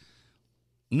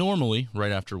 normally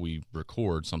right after we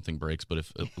record, something breaks. But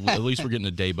if at least we're getting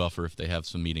a day buffer if they have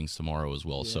some meetings tomorrow as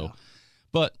well. Yeah. So,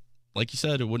 but like you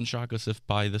said, it wouldn't shock us if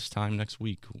by this time next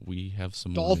week we have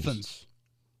some Dolphins.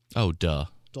 Oh, duh.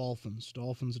 Dolphins.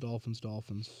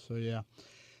 So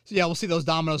yeah, we'll see those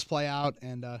dominoes play out,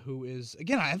 and who is,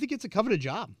 again, I think it's a coveted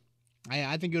job.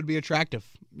 I think it would be attractive.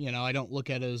 I don't look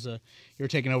at it as you're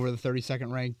taking over the 32nd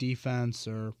ranked defense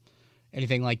or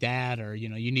anything like that, or you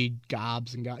need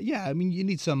gobs and gobs. Yeah, I mean you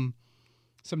need some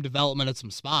development at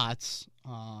some spots.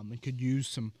 It could use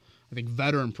some, I think,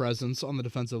 veteran presence on the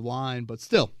defensive line, but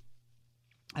still,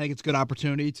 I think it's a good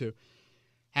opportunity to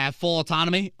have full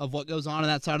autonomy of what goes on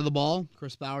that side of the ball.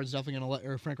 Chris Bauer's definitely going to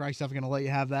or Frank Reich's definitely going to let you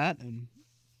have that and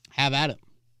have at it.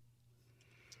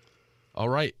 All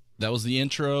right. That was the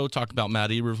intro. Talk about Matt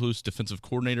Eberflus, defensive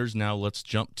coordinators. Now let's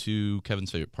jump to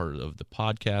Kevin's favorite part of the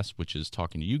podcast, which is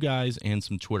talking to you guys and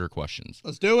some Twitter questions.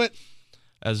 Let's do it.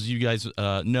 As you guys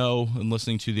know, and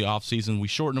listening to the offseason, we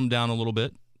shorten them down a little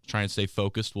bit, try and stay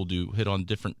focused. We'll hit on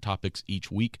different topics each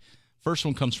week. First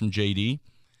one comes from JD.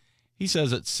 He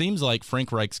says, it seems like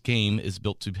Frank Reich's game is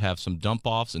built to have some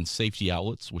dump-offs and safety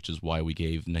outlets, which is why we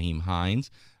gave Nyheim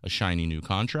Hines a shiny new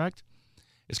contract.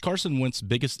 Is Carson Wentz's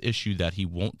biggest issue that he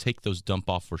won't take those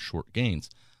dump-off for short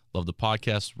gains? Love the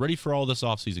podcast. Ready for all this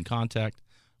offseason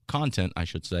content, I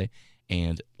should say.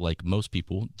 And like most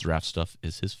people, draft stuff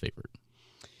is his favorite.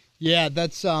 Yeah,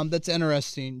 that's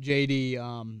interesting,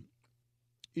 JD.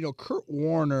 Kurt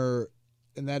Warner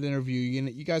in that interview,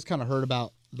 you guys kind of heard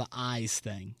about the eyes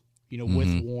thing,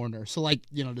 with Warner. So,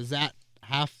 does that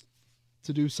have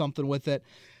to do something with it?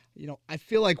 I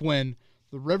feel like when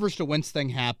the Rivers to Wentz thing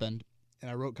happened, and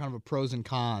I wrote kind of a pros and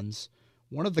cons,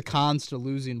 one of the cons to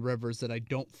losing Rivers that I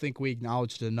don't think we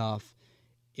acknowledged enough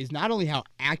is not only how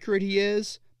accurate he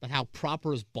is, but how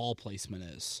proper his ball placement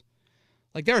is.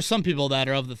 Like, there are some people that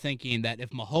are of the thinking that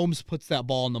if Mahomes puts that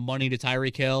ball in the money to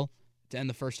Tyreek Hill to end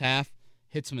the first half,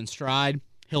 hits him in stride,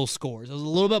 Hill scores. I was a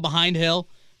little bit behind Hill.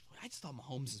 I just thought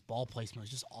Mahomes' ball placement was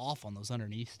just off on those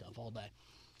underneath stuff all day.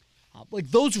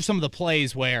 Those are some of the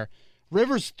plays where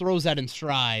Rivers throws that in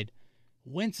stride.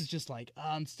 Wentz is just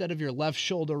instead of your left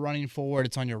shoulder running forward,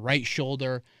 it's on your right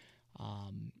shoulder.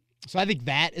 So I think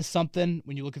that is something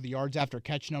when you look at the yards after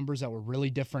catch numbers that were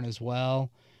really different as well.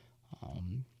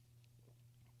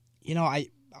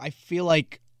 I feel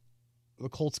like the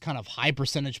Colts' kind of high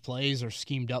percentage plays are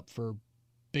schemed up for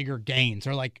bigger gains,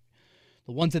 or like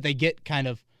the ones that they get kind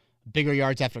of bigger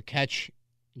yards after catch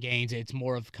gains. It's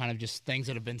more of kind of just things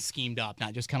that have been schemed up,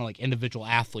 not just kind of like individual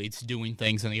athletes doing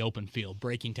things in the open field,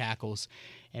 breaking tackles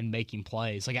and making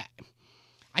plays. Like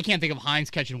I can't think of Hines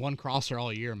catching one crosser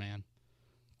all year, man.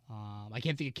 I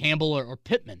can't think of Campbell or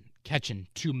Pittman catching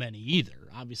too many either.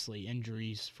 Obviously,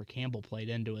 injuries for Campbell played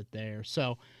into it there.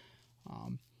 So, I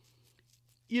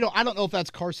don't know if that's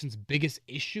Carson's biggest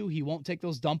issue. He won't take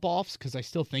those dump-offs because I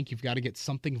still think you've got to get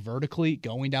something vertically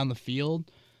going down the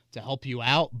field to help you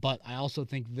out. But I also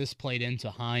think this played into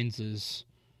Hines'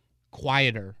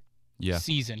 quieter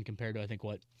season compared to, I think,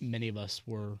 what many of us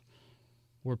were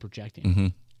projecting. Mm-hmm.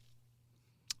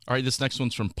 All right, this next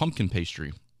one's from Pumpkin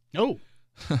Pastry. No.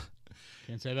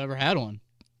 Can't say I've ever had one.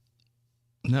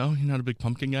 No, you're not a big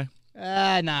pumpkin guy?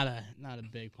 Not a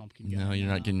big pumpkin guy. No, you're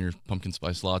not getting your pumpkin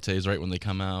spice lattes right when they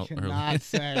come out. Cannot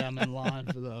say I'm in line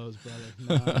for those,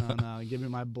 brother. No. Give me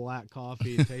my black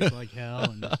coffee. It tastes like hell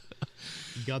and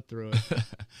gut through it.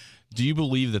 Do you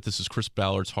believe that this is Chris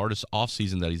Ballard's hardest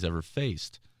offseason that he's ever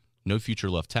faced? No future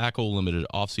left tackle, limited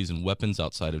offseason weapons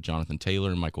outside of Jonathan Taylor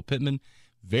and Michael Pittman.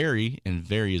 Very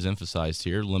is emphasized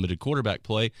here, limited quarterback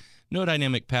play, no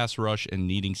dynamic pass rush, and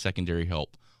needing secondary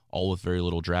help, all with very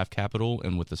little draft capital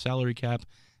and with the salary cap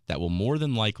that will more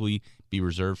than likely be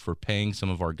reserved for paying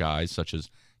some of our guys, such as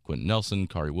Quentin Nelson,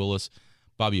 Kari Willis,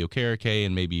 Bobby Okereke,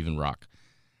 and maybe even Rock.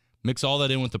 Mix all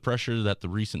that in with the pressure that the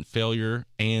recent failure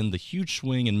and the huge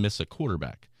swing and miss at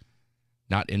quarterback.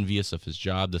 Not envious of his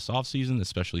job this offseason,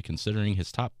 especially considering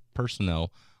his top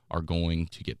personnel are going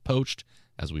to get poached,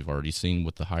 as we've already seen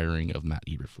with the hiring of Matt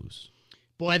Eberflus.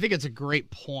 Boy, I think it's a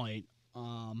great point,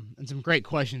 and some great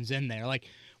questions in there. Like,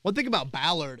 one thing about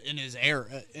Ballard in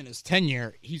his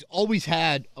tenure, he's always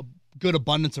had a good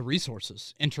abundance of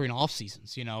resources entering off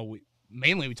seasons.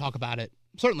 We talk about it,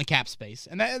 certainly cap space,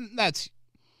 and that's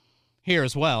here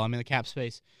as well. I mean, the cap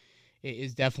space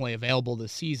is definitely available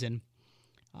this season,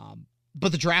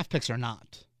 but the draft picks are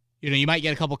not. You might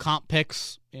get a couple comp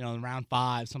picks, in round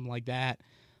 5, something like that.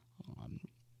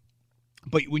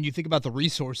 But when you think about the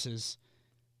resources,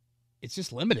 it's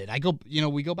just limited.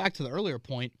 We go back to the earlier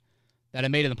point that I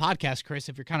made in the podcast, Chris.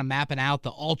 If you're kind of mapping out the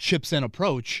all chips in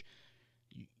approach,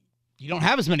 you don't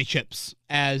have as many chips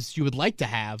as you would like to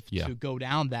have to go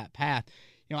down that path.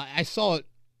 I saw it,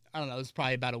 I don't know, it was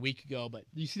probably about a week ago, but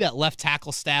you see that left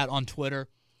tackle stat on Twitter?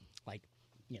 Like,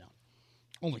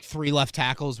 only 3 left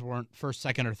tackles weren't first,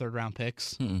 second, or third round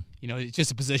picks. It's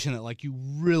just a position that, like, you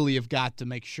really have got to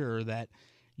make sure that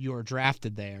you're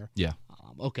drafted there. Yeah.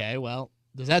 Okay, well,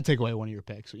 does that take away one of your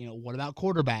picks? What about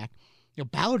quarterback?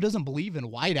 Ballard doesn't believe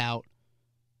in wideout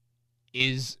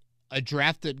is a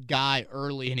drafted guy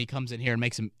early and he comes in here and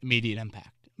makes an immediate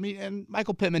impact. I mean, and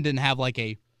Michael Pittman didn't have like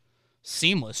a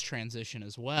seamless transition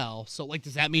as well. So, like,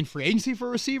 does that mean free agency for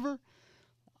a receiver?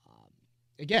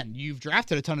 Again, you've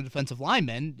drafted a ton of defensive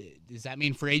linemen. Does that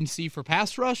mean free agency for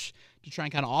pass rush to try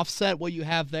and kind of offset what you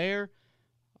have there?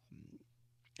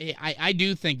 I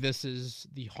do think this is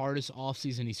the hardest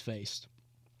offseason he's faced.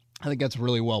 I think that's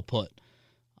really well put.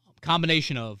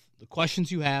 Combination of the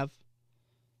questions you have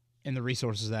and the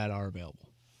resources that are available.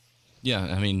 Yeah,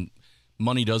 I mean,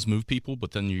 money does move people,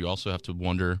 but then you also have to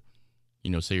wonder,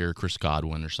 say you're Chris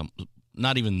Godwin or something,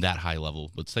 not even that high level,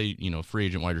 but say, free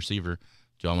agent wide receiver,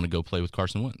 do I want to go play with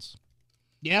Carson Wentz?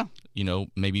 Yeah.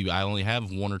 Maybe I only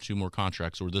have 1 or 2 more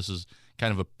contracts, or this is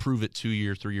kind of a prove it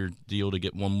 2-year, 3-year deal to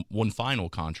get one final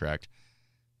contract.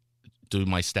 Do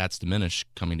my stats diminish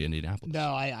coming to Indianapolis?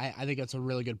 No, I think that's a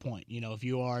really good point. If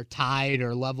you are tied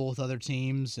or level with other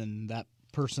teams and that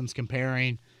person's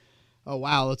comparing, oh,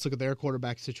 wow, let's look at their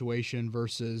quarterback situation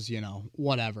versus,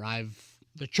 whatever.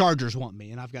 The Chargers want me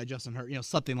and I've got Justin Herbert,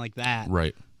 something like that.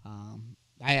 Right.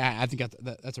 I think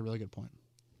that's a really good point.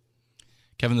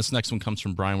 Kevin, this next one comes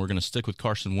from Brian. We're going to stick with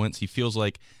Carson Wentz. He feels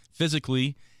like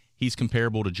physically he's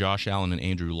comparable to Josh Allen and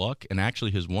Andrew Luck, and actually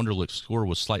his Wonderlic score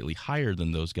was slightly higher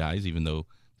than those guys, even though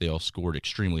they all scored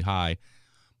extremely high.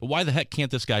 But why the heck can't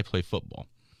this guy play football?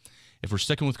 If we're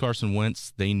sticking with Carson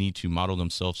Wentz, they need to model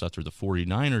themselves after the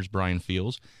 49ers, Brian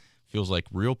feels like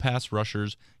real pass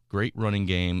rushers, great running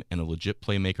game, and a legit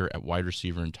playmaker at wide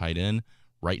receiver and tight end.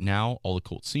 Right now, all the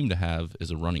Colts seem to have is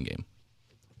a running game.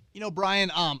 Brian,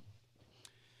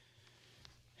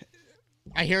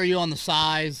 I hear you on the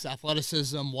size,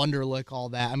 athleticism, Wonderlic, all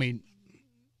that. I mean,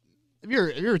 have you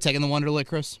ever taken the Wonderlic,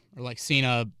 Chris? Or, like, seen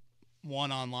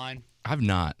one online? I've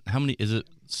not. How many is it?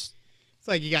 It's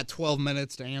like you got 12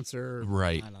 minutes to answer.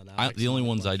 Right. I don't know. The only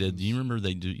ones I did, do you remember they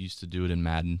used to do it in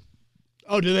Madden?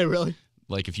 Oh, do they really?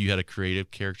 Like if you had a creative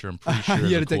character, I'm pretty sure You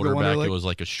as had a to take a quarterback, Wonderlic? it was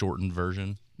like a shortened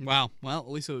version. Wow. Well, at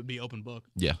least it would be open book.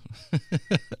 Yeah.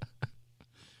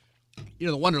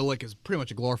 The Wonderlic is pretty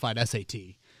much a glorified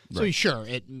SAT. So Right. sure,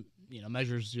 it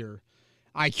measures your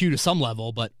IQ to some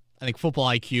level, but I think football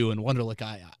IQ and Wonderlic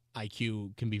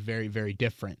IQ can be very, very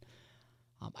different.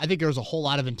 I think there's a whole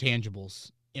lot of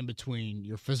intangibles in between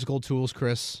your physical tools,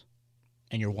 Chris,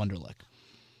 and your Wonderlic.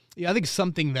 I think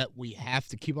something that we have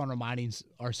to keep on reminding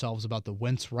ourselves about the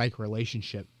Wentz-Reich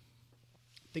relationship.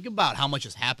 Think about how much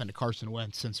has happened to Carson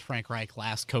Wentz since Frank Reich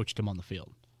last coached him on the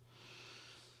field.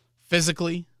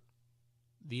 Physically,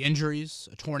 the injuries,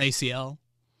 a torn ACL,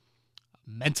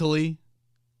 mentally,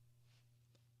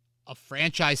 a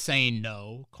franchise saying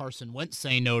no, Carson Wentz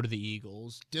saying no to the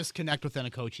Eagles, disconnect within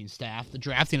a coaching staff, the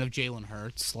drafting of Jalen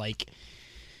Hurts,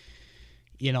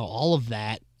 all of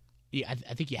that. I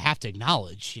think you have to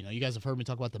acknowledge, you guys have heard me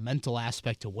talk about the mental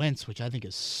aspect to Wentz, which I think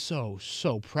is so,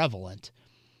 so prevalent.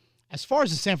 As far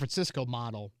as the San Francisco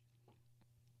model,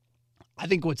 I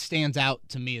think what stands out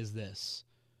to me is this.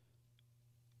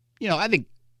 I think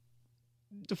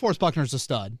DeForest Buckner's a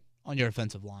stud on your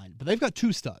defensive line, but they've got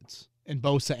two studs in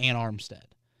Bosa and Armstead.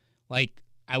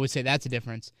 I would say that's a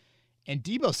difference. And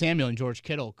Deebo Samuel and George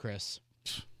Kittle, Chris,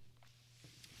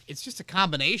 it's just a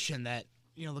combination that,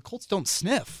 the Colts don't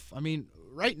sniff. I mean,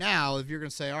 right now, if you're going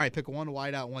to say, all right, pick one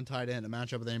wide out, one tight end, to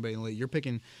match up with anybody in the league, you're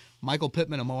picking Michael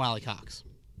Pittman and Mo Alley Cox.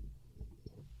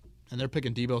 And they're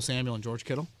picking Deebo Samuel and George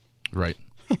Kittle. Right.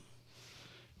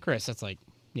 Chris, that's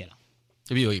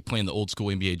It'd be like playing the old school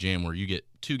NBA Jam where you get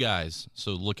two guys.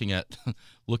 So looking at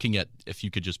if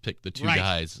you could just pick the two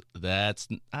guys,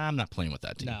 I'm not playing with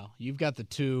that team. No, you've got the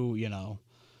two,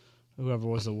 whoever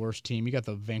was the worst team. You got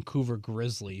the Vancouver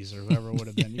Grizzlies or whoever it would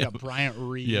have been. You got Bryant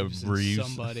Reeves and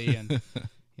somebody, and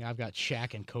I've got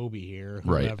Shaq and Kobe here,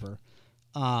 whoever.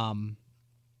 Right.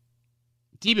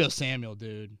 Deebo Samuel,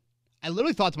 dude. I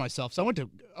literally thought to myself, so I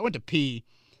went to pee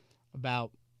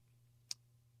about.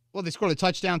 Well, they scored a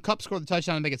touchdown. Kupp scored the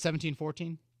touchdown and make it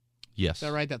 17-14. Yes. Is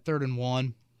that right? That 3rd and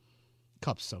 1.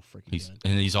 Kupp's so freaking good.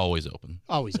 And he's always open.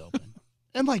 Always open.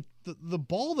 And, the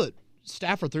ball that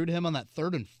Stafford threw to him on that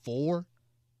 3rd and 4,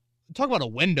 talk about a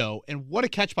window, and what a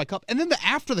catch by Kupp. And then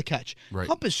after the catch. Right.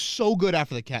 Kupp is so good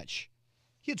after the catch.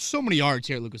 He had so many yards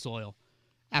here at Lucas Oil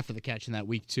after the catch in that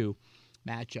Week 2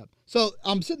 matchup. So,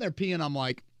 I'm sitting there peeing. I'm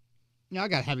like, I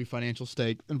got a heavy financial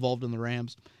stake involved in the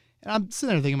Rams. And I'm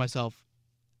sitting there thinking to myself,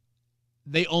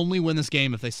 they only win this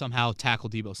game if they somehow tackle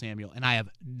Deebo Samuel, and I have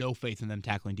no faith in them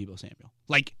tackling Deebo Samuel.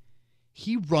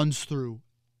 He runs through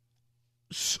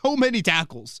so many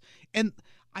tackles, and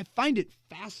I find it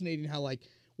fascinating how,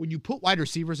 when you put wide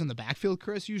receivers in the backfield,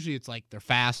 Chris, usually it's they're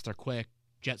fast, they're quick,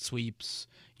 jet sweeps,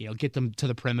 get them to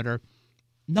the perimeter.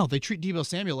 No, they treat Deebo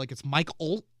Samuel like it's Mike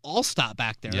Allstott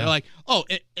back there. Yeah.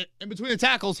 They're in between the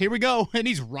tackles, here we go, and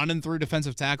he's running through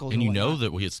defensive tackles. And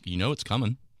it's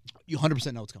coming. You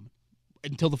 100% know it's coming.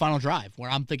 Until the final drive,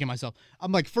 where I'm thinking to myself,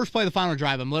 first play of the final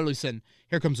drive, I'm literally saying,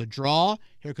 here comes a draw,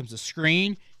 here comes a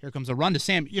screen, here comes a run to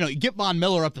Sam. You get Von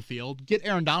Miller up the field, get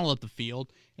Aaron Donald up the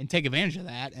field, and take advantage of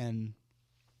that. And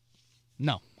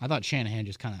no, I thought Shanahan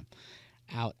just kind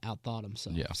of outthought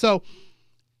himself. Yeah. So,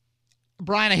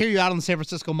 Brian, I hear you out on the San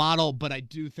Francisco model, but I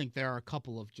do think there are a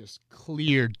couple of just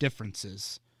clear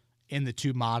differences in the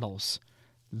two models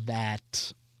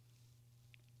that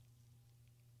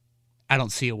I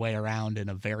don't see a way around in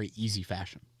a very easy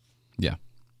fashion. Yeah.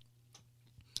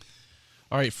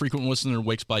 All right, frequent listener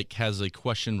Wake Spike has a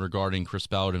question regarding Chris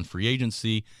Ballard and free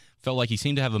agency. Felt like he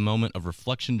seemed to have a moment of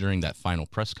reflection during that final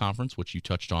press conference, which you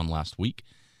touched on last week.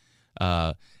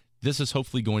 This is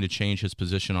hopefully going to change his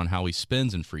position on how he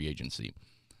spends in free agency.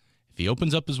 If he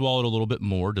opens up his wallet a little bit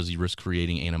more, does he risk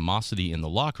creating animosity in the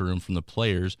locker room from the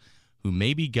players who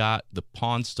maybe got the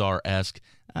Pawn Star-esque,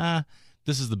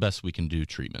 this is the best we can do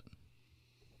treatment?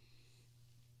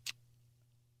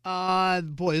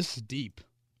 Boy, this is deep.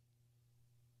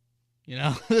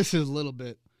 This is a little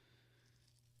bit.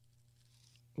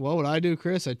 What would I do,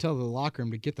 Chris? I'd tell the locker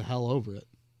room to get the hell over it.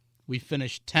 We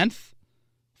finished 10th.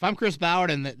 If I'm Chris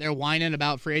Ballard and they're whining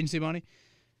about free agency money,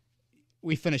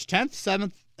 we finished 10th,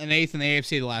 7th, and 8th in the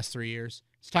AFC the last 3 years.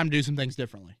 It's time to do some things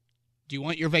differently. Do you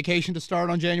want your vacation to start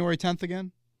on January 10th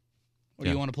again? Or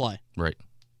do you want to play? Right.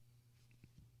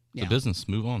 It's a business.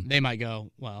 Move on. They might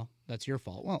go, well, that's your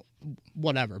fault. Well,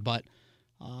 whatever. But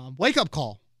wake-up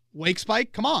call. Wake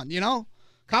Spike, come on,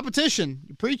 competition.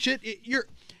 You preach it. You're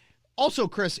also,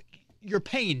 Chris, you're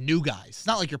paying new guys. It's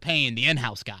not like you're paying the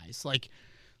in-house guys.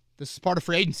 This is part of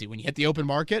free agency. When you hit the open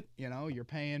market, you're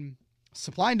paying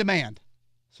Supply and demand.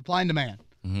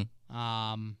 Mm-hmm.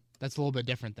 That's a little bit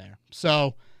different there.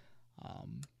 So,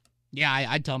 yeah,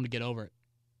 I'd tell them to get over it.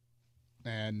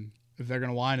 And if they're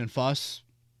going to whine and fuss,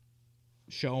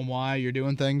 show them why you're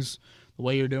doing things the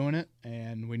way you're doing it,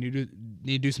 and we need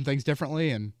to do some things differently.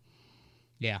 And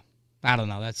yeah, I don't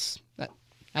know. That's a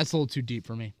little too deep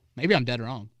for me. Maybe I'm dead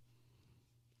wrong.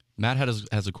 Matt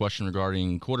has a question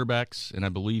regarding quarterbacks, and I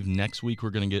believe next week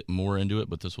we're going to get more into it,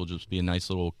 but this will just be a nice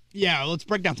little let's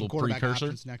break down some quarterback precursor.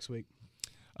 options next week.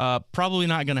 Probably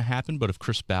not going to happen, but if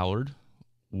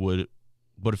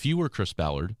you were Chris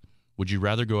Ballard, would you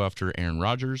rather go after Aaron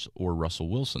Rodgers or Russell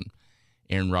Wilson?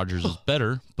 Aaron Rodgers is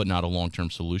better, but not a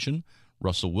long-term solution.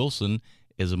 Russell Wilson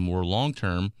is a more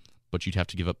long-term, but you'd have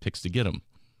to give up picks to get him,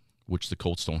 which the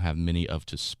Colts don't have many of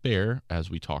to spare,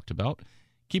 as we talked about.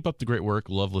 Keep up the great work.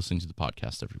 Love listening to the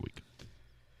podcast every week.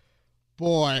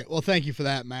 Boy, well, thank you for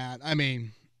that, Matt. I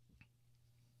mean,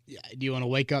 do you want to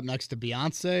wake up next to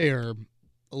Beyonce or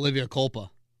Olivia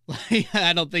Culpa?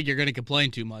 I don't think you're going to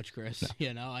complain too much, Chris.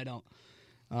 No. I don't.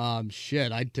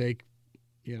 I'd take,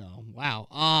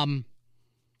 wow.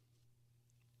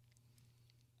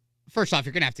 First off,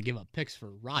 you're going to have to give up picks for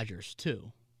Rodgers,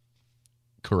 too.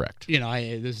 Correct.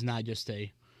 This is not just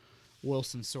a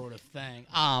Wilson sort of thing.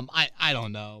 I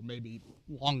don't know. Maybe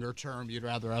longer term, you'd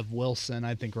rather have Wilson.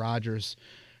 I think Rodgers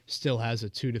still has a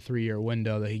 2 to 3 year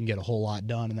window that he can get a whole lot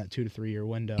done in that 2 to 3 year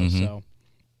window. Mm-hmm. So,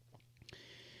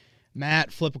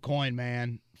 Matt, flip a coin,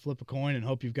 man. Flip a coin and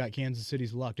hope you've got Kansas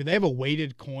City's luck. Do they have a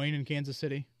weighted coin in Kansas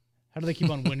City? How do they keep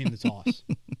on winning the toss?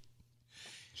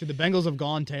 Should the Bengals have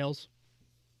gone tails?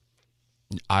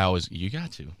 You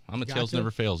got to. I'm a tails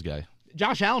never fails guy.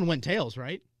 Josh Allen went tails,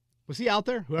 right? Was he out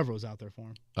there? Whoever was out there for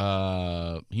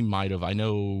him. He might have. I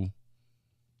know.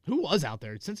 Who was out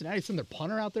there? Cincinnati sent their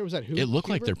punter out there? Was that who? It looked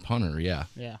like their punter, yeah.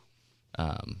 Yeah.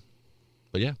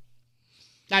 But yeah.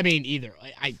 I mean, either.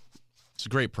 It's a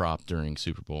great prop during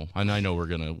Super Bowl. And I know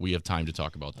we have time to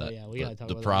talk about that. We got to talk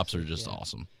about the props are just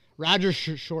awesome. Rodgers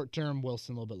short term,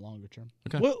 Wilson a little bit longer term.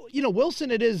 Okay. Well,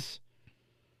 Wilson, it is.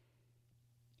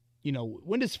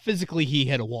 When does physically he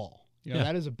hit a wall?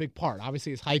 That is a big part.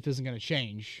 Obviously, his height isn't going to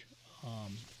change.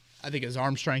 I think his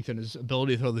arm strength and his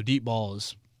ability to throw the deep ball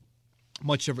is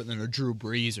much different than a Drew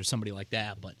Brees or somebody like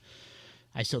that. But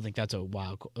I still think that's a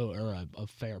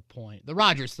fair point. The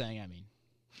Rodgers thing, I mean,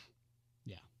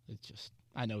 yeah, it's just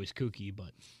I know he's kooky,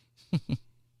 but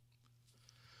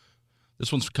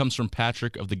this one comes from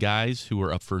Patrick of the guys who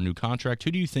are up for a new contract.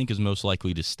 Who do you think is most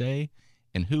likely to stay,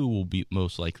 and who will be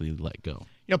most likely to let go?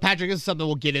 Patrick, this is something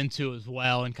we'll get into as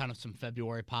well in kind of some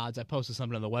February pods. I posted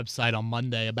something on the website on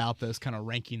Monday about this, kind of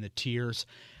ranking the tiers.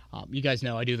 You guys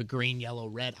know I do the green, yellow,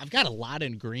 red. I've got a lot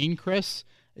in green, Chris.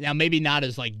 Now, maybe not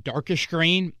as darkish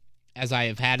green as I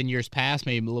have had in years past,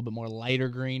 maybe a little bit more lighter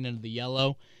green into the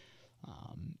yellow.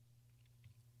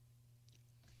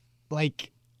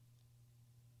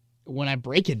 When I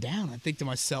break it down, I think to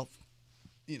myself,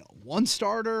 one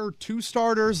starter, two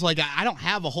starters. I don't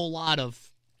have a whole lot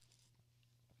of,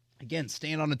 again,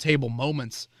 stand on the table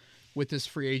moments with this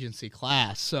free agency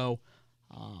class. So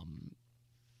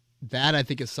that I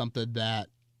think is something that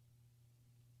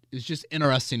is just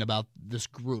interesting about this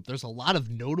group. There's a lot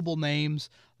of notable names,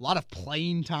 a lot of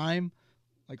playing time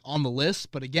on the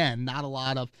list, but again, not a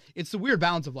lot of, it's the weird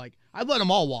balance of I'd let them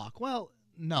all walk. Well,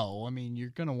 no, I mean, you're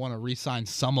going to want to re-sign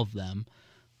some of them.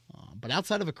 But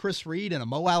outside of a Chris Reed and a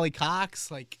Mo Alley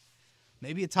Cox,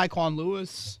 maybe a Tyquan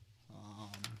Lewis,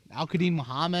 Al-Qadim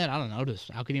Muhammad, I don't know. Does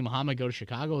Al-Qadim Muhammad go to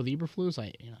Chicago with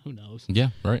Eberflus? Who knows? Yeah,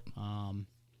 right.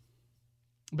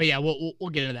 But yeah, we'll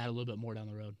get into that a little bit more down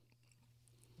the road.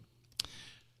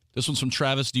 This one's from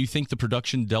Travis. Do you think the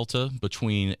production delta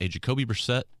between a Jacoby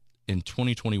Brissett in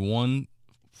 2021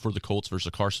 for the Colts versus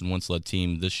a Carson Wentz-led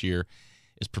team this year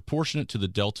is proportionate to the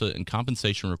delta in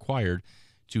compensation required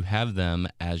to have them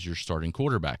as your starting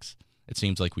quarterbacks? It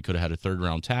seems like we could have had a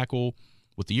third-round tackle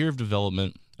with the year of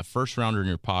development, a first-rounder in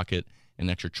your pocket, an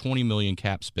extra $20 million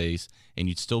cap space, and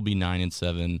you'd still be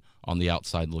 9-7 on the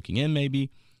outside looking in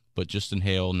maybe, but just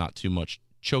inhale not too much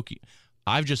choky.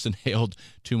 I've just inhaled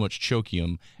too much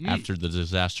chokium after the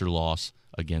disaster loss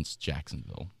against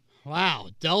Jacksonville. Wow,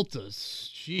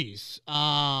 deltas. Jeez.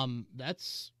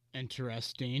 That's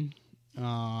interesting.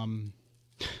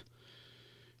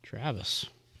 Travis.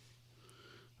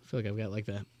 I feel like I've got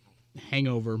that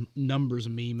hangover numbers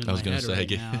meme in my head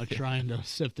right now, trying to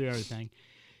sift through everything.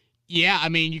 Yeah, I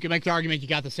mean, you can make the argument you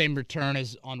got the same return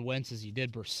on Wentz as you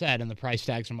did Brissett, and the price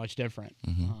tags are much different.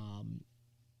 Mm-hmm.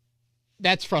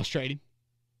 That's frustrating.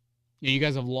 You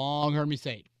guys have long heard me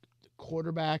say it. The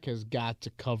quarterback has got to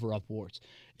cover up warts.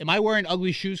 Am I wearing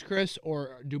ugly shoes, Chris,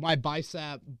 or do my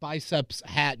biceps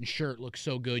hat and shirt look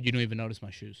so good you don't even notice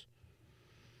my shoes?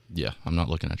 Yeah, I'm not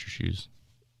looking at your shoes.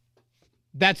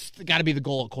 That's got to be the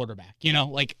goal at quarterback.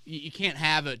 Like you can't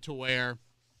have it to where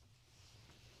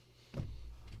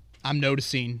I'm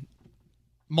noticing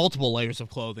multiple layers of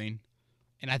clothing,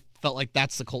 and I felt like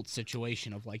that's the Colts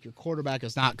situation of like your quarterback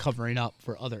is not covering up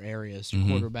for other areas. Your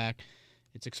quarterback,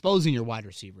 it's exposing your wide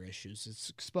receiver issues. It's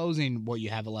exposing what you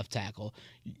have at left tackle.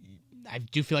 I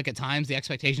do feel like at times the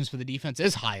expectations for the defense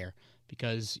is higher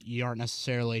because you aren't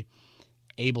necessarily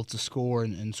able to score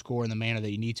and score in the manner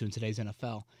that you need to in today's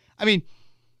NFL. I mean,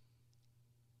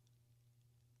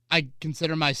 I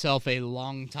consider myself a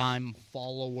longtime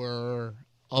follower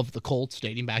of the Colts,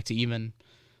 dating back to even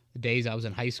the days I was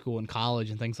in high school and college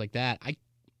and things like that.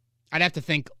 I'd have to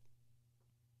think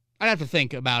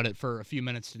about it for a few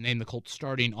minutes to name the Colts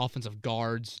starting offensive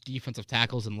guards, defensive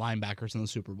tackles, and linebackers in the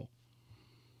Super Bowl.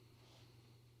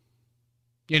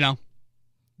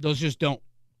 Those just don't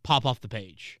pop off the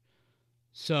page.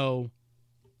 So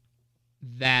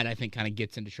that, I think, kind of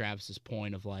gets into Travis's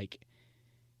point of, like,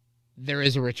 there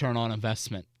is a return on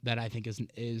investment that I think is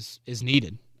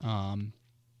needed. Are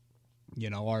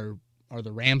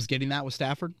the Rams getting that with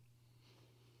Stafford?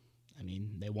 I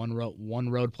mean, they won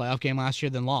road playoff game last year,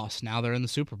 then lost. Now they're in the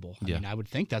Super Bowl. I mean, I would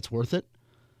think that's worth it.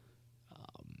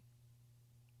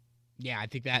 I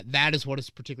think that is what is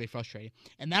particularly frustrating.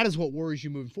 And that is what worries you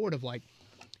moving forward of, like,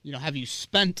 did you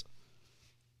spend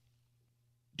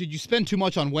too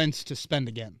much on Wentz to spend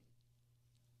again?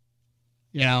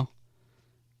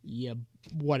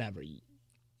 Whatever.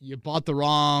 You bought the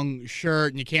wrong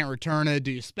shirt and you can't return it.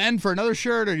 Do you spend for another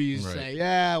shirt, or do you say,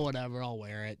 yeah, whatever, I'll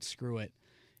wear it, screw it?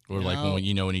 Or when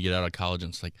you get out of college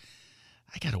and it's like,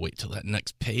 I got to wait till that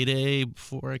next payday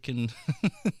before I can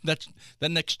that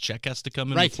next check has to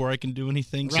come in before I can do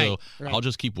anything. So I'll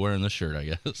just keep wearing this shirt, I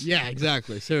guess. Yeah,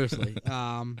 exactly. Seriously.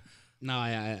 No,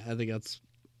 I think that's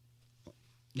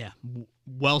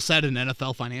well said in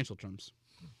NFL financial terms.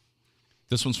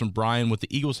 This one's from Brian. With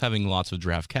the Eagles having lots of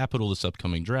draft capital this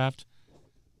upcoming draft,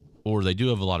 or they do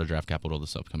have a lot of draft capital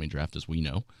this upcoming draft, as we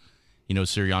know.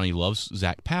 Sirianni loves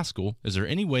Zach Pascal. Is there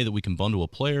any way that we can bundle a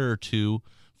player or two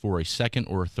for a second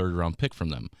or a third round pick from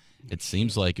them? It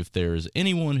seems like if there's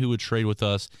anyone who would trade with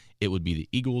us, it would be the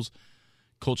Eagles.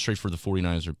 Colts trade for the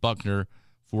 49ers or Buckner.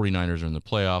 49ers are in the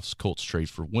playoffs. Colts trade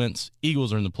for Wentz.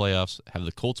 Eagles are in the playoffs. Have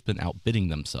the Colts been outbidding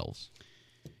themselves?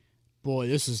 Boy,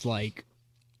 this is like,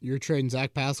 you're trading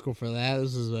Zach Pascal for that.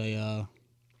 This is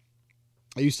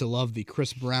I used to love the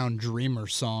Chris Brown Dreamer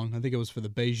song. I think it was for the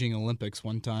Beijing Olympics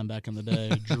one time back in the day.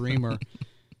 Dreamer.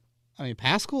 I mean,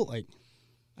 Pascal, like,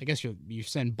 I guess you're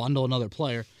saying bundle another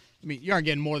player. I mean, you aren't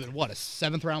getting more than, what, a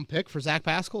 7th-round pick for Zach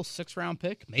Pascal? 6th-round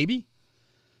pick? Maybe?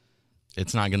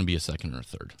 It's not going to be a second or a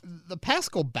third. The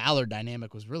Pascal-Ballard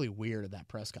dynamic was really weird at that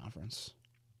press conference.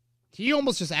 He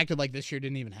almost just acted like this year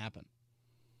didn't even happen.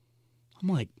 I'm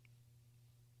like,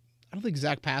 I don't think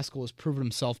Zach Pascal has proven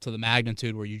himself to the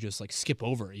magnitude where you just, like, skip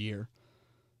over a year.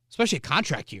 Especially a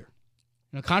contract year.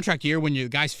 Contract year when the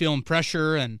guy's feeling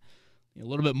pressure and a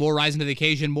little bit more rising to the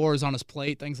occasion, more is on his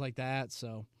plate, things like that.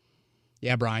 So,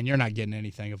 yeah, Brian, you're not getting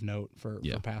anything of note for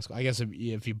Pascal. I guess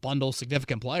if you bundle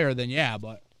significant player, then yeah,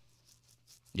 but...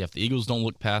 Yeah, if the Eagles don't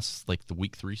look past, like, the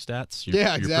Week 3 stats, you're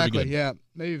exactly. Pretty good. Yeah,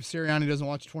 maybe if Sirianni doesn't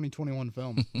watch 2021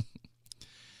 film.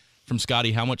 From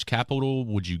Scotty, how much capital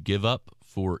would you give up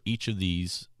for each of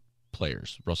these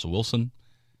players? Russell Wilson,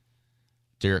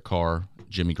 Derek Carr,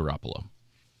 Jimmy Garoppolo.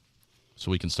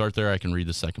 So we can start there. I can read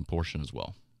the second portion as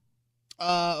well.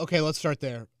 Okay, let's start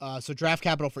there. So draft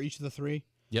capital for each of the three.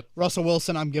 Yep. Russell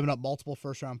Wilson, I'm giving up multiple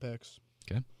first-round picks.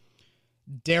 Okay.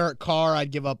 Derek Carr,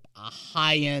 I'd give up a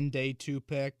high-end day 2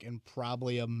 pick and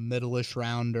probably a middle-ish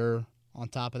rounder on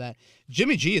top of that.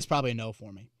 Jimmy G is probably a no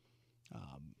for me.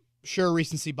 Sure,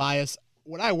 recency bias.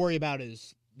 What I worry about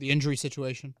is the injury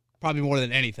situation, probably more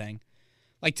than anything.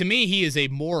 Like, to me, he is a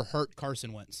more hurt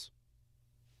Carson Wentz.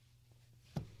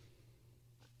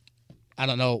 I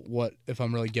don't know if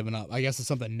I'm really giving up. I guess it's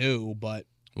something new, but...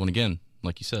 Well, again,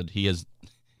 like you said, he has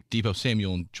Deebo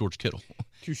Samuel and George Kittle.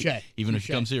 Touche. Even if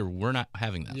he comes here, we're not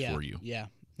having that for you. Yeah.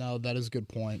 No, that is a good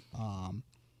point.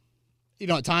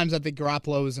 At times I think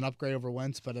Garoppolo is an upgrade over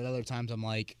Wentz, but at other times I'm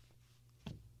like,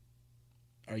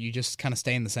 are you just kind of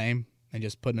staying the same and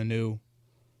just putting a new,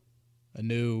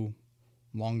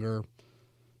 longer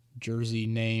jersey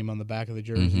name on the back of the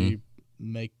jersey,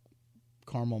 make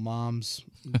caramel moms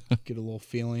get a little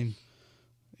feeling,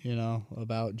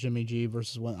 about Jimmy G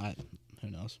versus Wentz. Who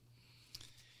knows?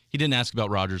 He didn't ask about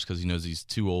Rodgers because he knows he's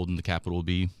too old and the capital will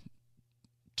be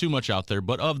too much out there,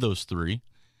 but of those three,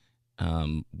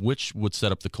 which would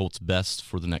set up the Colts best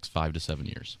for the next 5 to 7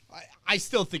 years? I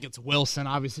still think it's Wilson.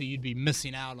 Obviously, you'd be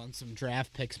missing out on some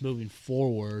draft picks moving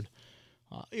forward.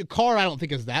 Carr, I don't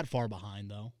think is that far behind,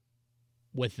 though,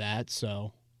 with that.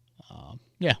 So,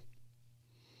 yeah.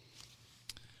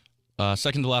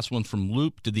 Second to last one from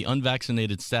Loop. Did the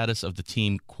unvaccinated status of the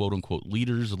team, quote-unquote,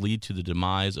 leaders lead to the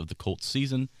demise of the Colts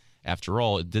season? After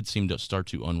all, it did seem to start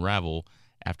to unravel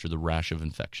after the rash of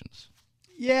infections.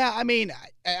 Yeah, I mean,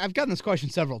 I've gotten this question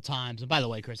several times. And by the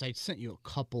way, Chris, I sent you a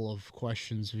couple of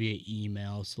questions via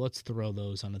email, so let's throw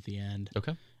those on at the end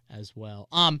as well.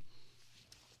 I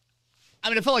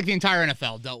mean, it felt like the entire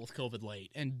NFL dealt with COVID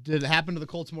late. And did it happen to the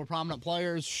Colts' more prominent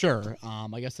players? Sure.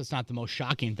 I guess that's not the most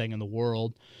shocking thing in the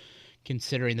world,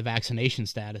 considering the vaccination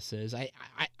statuses.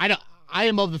 I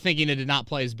am of the thinking it did not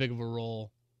play as big of a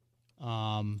role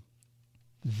that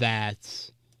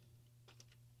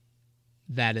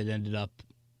it ended up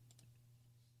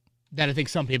that I think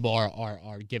some people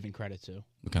are giving credit to.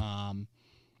 Okay.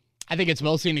 I think it's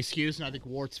mostly an excuse, and I think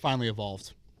Wart's finally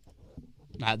evolved.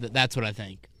 That's what I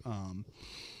think.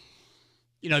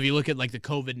 If you look at like the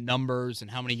COVID numbers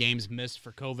and how many games missed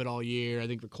for COVID all year, I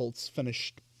think the Colts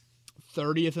finished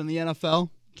 30th in the NFL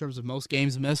in terms of most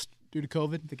games missed due to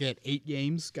COVID. I think they had 8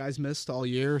 games guys missed all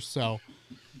year. So,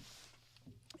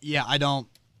 yeah, I don't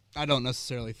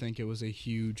necessarily think it was a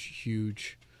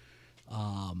huge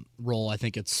role. I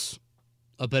think it's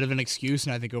a bit of an excuse,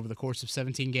 and I think over the course of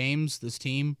 17 games, this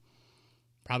team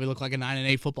probably looked like a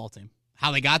 9-8 football team.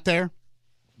 How they got there,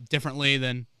 differently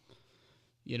than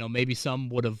maybe some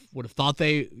would have thought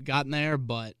they gotten there,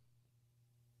 but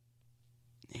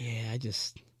yeah,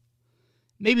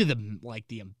 maybe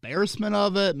the embarrassment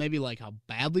of it, maybe like how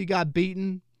badly got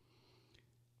beaten.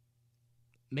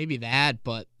 Maybe that,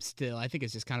 but still, I think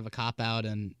it's just kind of a cop-out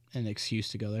and an excuse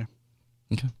to go there.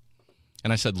 Okay.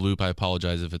 And I said Lupe. I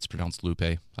apologize if it's pronounced Lupe.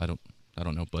 I don't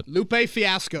know, but Lupe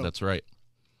Fiasco. That's right.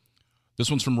 This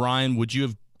one's from Ryan. Would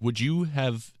you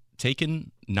have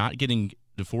taken not getting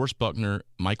DeForest Buckner,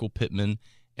 Michael Pittman,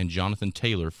 and Jonathan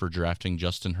Taylor for drafting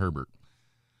Justin Herbert?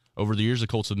 Over the years, the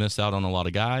Colts have missed out on a lot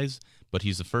of guys, but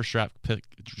he's the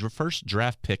first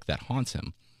draft pick that haunts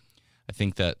him. I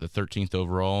think that the 13th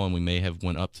overall, and we may have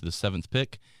went up to the 7th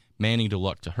pick, Manning to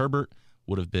Luck to Herbert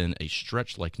would have been a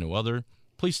stretch like no other.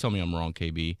 Please tell me I'm wrong,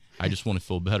 KB. I just want to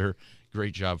feel better.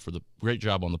 Great job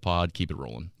on the pod. Keep it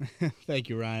rolling. Thank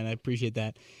you, Ryan. I appreciate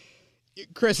that.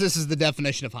 Chris, this is the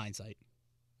definition of hindsight.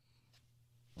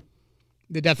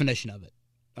 The definition of it.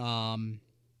 I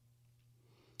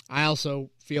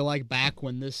also feel like back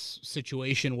when this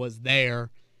situation was there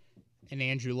and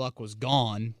Andrew Luck was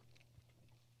gone,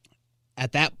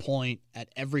 at that point, at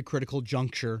every critical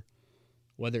juncture,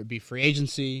 whether it be free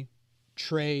agency,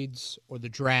 trades, or the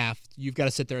draft, you've got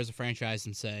to sit there as a franchise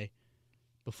and say,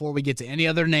 before we get to any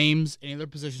other names, any other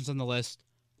positions on the list,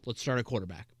 let's start a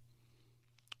quarterback.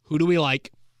 Who do we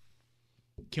like?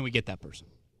 Can we get that person?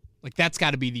 Like, that's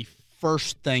got to be the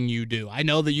first thing you do. I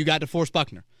know that you got DeForest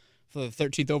Buckner for the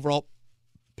 13th overall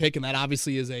pick, and that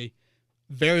obviously is a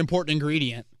very important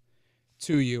ingredient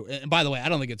to you. And by the way, I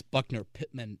don't think it's Buckner,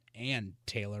 Pittman, and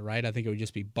Taylor, right? I think it would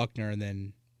just be Buckner and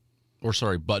then... Or,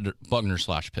 sorry,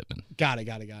 Buckner/Pittman. Got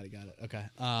it. Okay.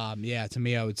 Yeah, to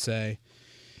me, I would say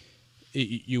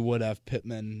you would have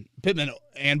Pittman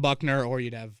and Buckner, or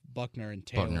you'd have Buckner and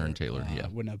Taylor. Yeah.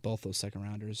 Wouldn't have both those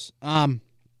second-rounders. But,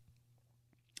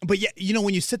 yeah,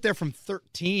 when you sit there from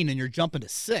 13 and you're jumping to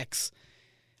 6,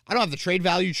 I don't have the trade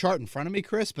value chart in front of me,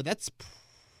 Chris, but that's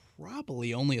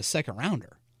probably only a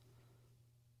second-rounder.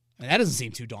 And that doesn't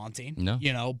seem too daunting.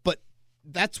 No. But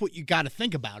that's what you got to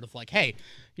think about. Of like, hey,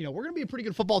 we're going to be a pretty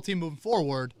good football team moving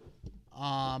forward.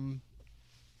 We're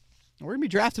going to be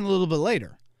drafting a little bit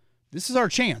later. This is our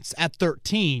chance at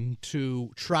 13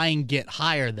 to try and get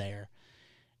higher there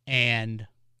and,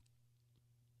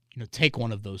 take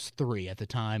one of those 3. At the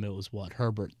time, it was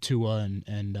Herbert, Tua,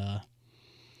 and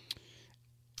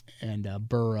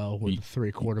Burrow were the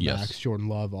 3 quarterbacks. Yes. Jordan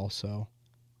Love also.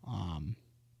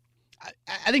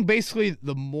 I think basically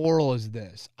the moral is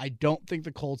this. I don't think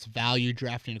the Colts value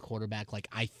drafting a quarterback like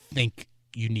I think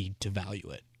you need to value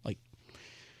it. Like,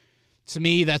 to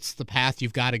me, that's the path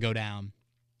you've got to go down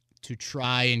to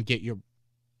try and get your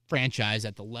franchise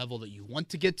at the level that you want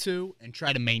to get to and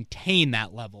try to maintain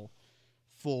that level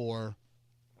for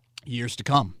years to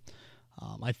come.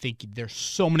 I think there's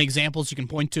so many examples you can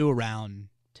point to around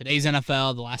today's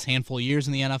NFL, the last handful of years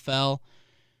in the NFL.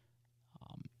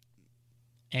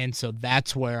 And so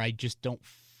that's where I just don't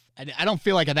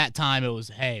feel like at that time it was,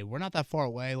 hey, we're not that far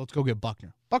away. Let's go get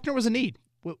Buckner. Buckner was a need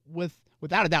with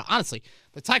without a doubt, honestly,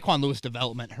 the Tyquan Lewis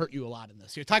development hurt you a lot in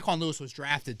this. Tyquan Lewis was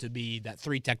drafted to be that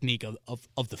 3 technique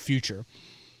of the future.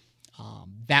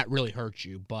 That really hurt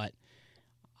you. But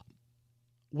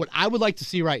what I would like to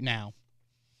see right now,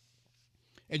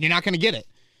 and you're not going to get it,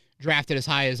 drafted as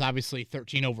high as obviously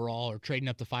 13 overall or trading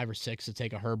up to 5 or 6 to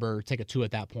take a Herbert or take a 2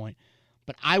 at that point.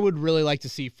 But I would really like to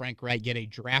see Frank Reich get a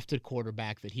drafted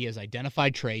quarterback that he has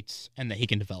identified traits and that he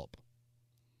can develop.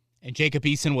 And Jacob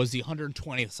Eason was the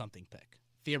 120th something pick.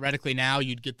 Theoretically now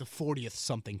you'd get the 40th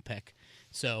something pick.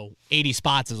 So 80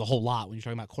 spots is a whole lot when you're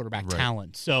talking about quarterback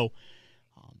talent. So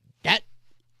that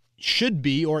should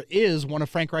be or is one of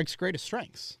Frank Reich's greatest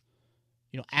strengths.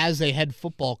 As a head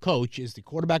football coach, is the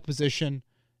quarterback position,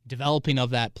 developing of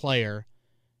that player.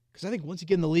 Because I think once you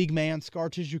get in the league, man, scar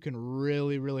tissue can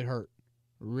really, really hurt.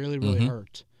 Really, really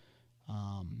hurt.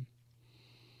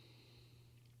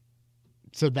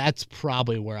 So that's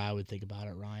probably where I would think about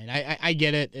it, Ryan. I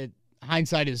get it.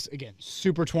 Hindsight is, again,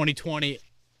 super 2020,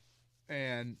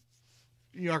 and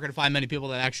you aren't going to find many people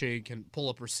that actually can pull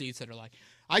up receipts that are like,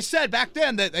 I said back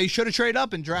then that they should have traded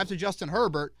up and drafted Justin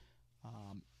Herbert.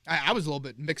 I was a little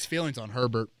bit mixed feelings on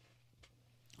Herbert.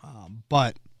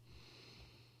 But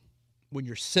when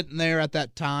you're sitting there at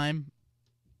that time,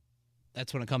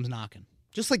 that's when it comes knocking.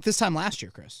 Just like this time last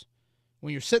year, Chris.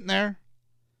 When you're sitting there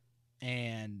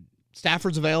and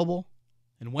Stafford's available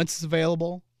and Wentz is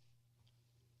available,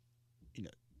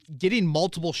 getting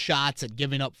multiple shots at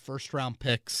giving up first-round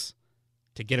picks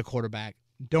to get a quarterback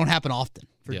don't happen often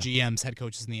for GMs, head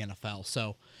coaches in the NFL.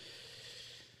 So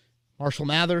Marshall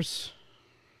Mathers,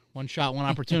 one shot, one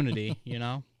opportunity,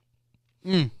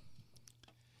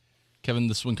 Kevin,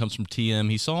 this one comes from TM.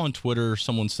 He saw on Twitter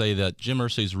someone say that Jim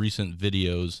Irsay's recent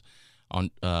videos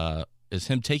on is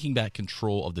him taking back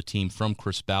control of the team from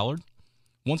Chris Ballard.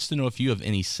 Wants to know if you have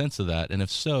any sense of that, and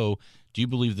if so, do you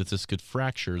believe that this could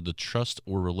fracture the trust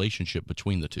or relationship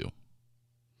between the two?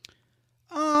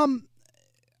 I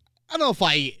don't know if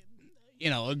I,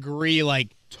 agree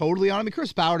totally on it. I mean,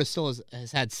 Chris Ballard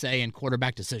has had say in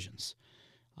quarterback decisions,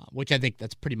 which I think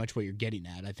that's pretty much what you're getting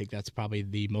at. I think that's probably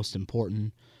the most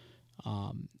important.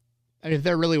 If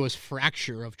there really was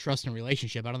fracture of trust and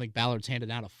relationship, I don't think Ballard's handed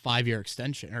out a 5-year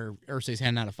extension, or Irsay's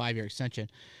handed out a 5-year extension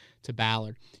to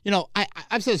Ballard.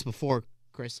 I've said this before,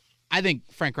 Chris. I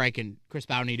think Frank Reich and Chris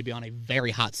Ballard need to be on a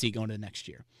very hot seat going into next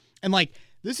year. And,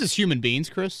 this is human beings,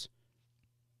 Chris.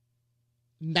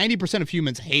 90% of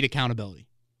humans hate accountability.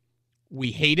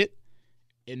 We hate it.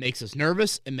 It makes us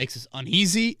nervous. It makes us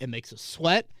uneasy. It makes us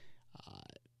sweat. A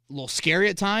little scary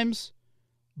at times.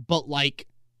 But,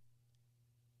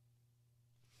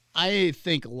 I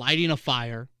think lighting a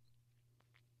fire,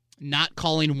 not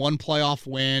calling one playoff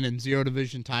win and 0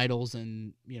 division titles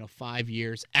in 5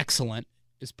 years excellent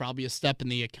is probably a step in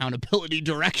the accountability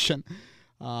direction.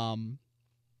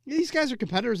 These guys are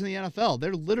competitors in the NFL.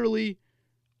 They're literally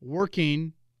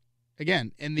working,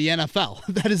 again, in the NFL.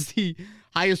 That is the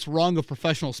highest rung of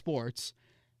professional sports,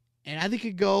 and I think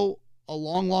it could go a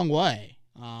long, long way.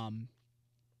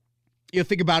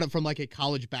 Think about it from a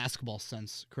college basketball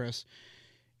sense, Chris.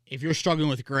 If you're struggling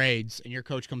with grades and your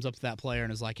coach comes up to that player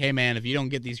and is like, hey, man, if you don't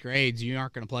get these grades, you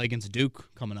aren't going to play against Duke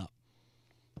coming up.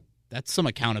 That's some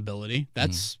accountability.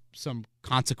 That's some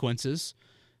consequences.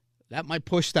 That might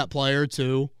push that player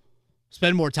to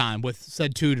spend more time with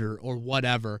said tutor or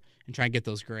whatever and try and get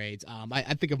those grades.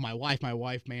 I think of my wife. My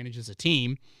wife manages a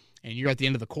team, and you're at the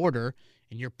end of the quarter,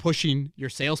 and you're pushing your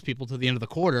salespeople to the end of the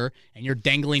quarter, and you're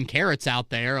dangling carrots out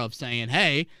there of saying,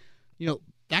 hey,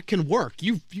 that can work.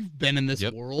 You've been in this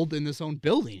world, in this own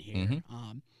building here.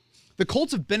 The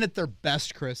Colts have been at their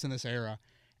best, Chris, in this era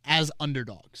as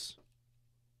underdogs.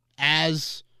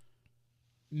 As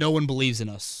no one believes in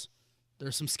us.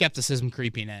 There's some skepticism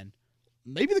creeping in.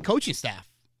 Maybe the coaching staff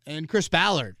and Chris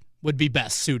Ballard would be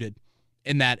best suited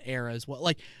in that era as well.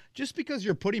 Just because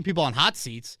you're putting people on hot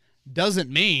seats doesn't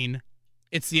mean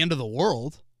it's the end of the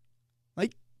world.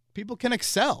 People can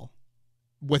excel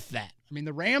with that. I mean,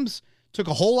 the Rams took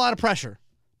a whole lot of pressure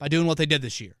by doing what they did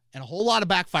this year, and a whole lot of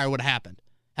backfire would have happened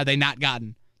had they not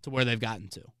gotten to where they've gotten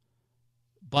to.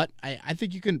 But I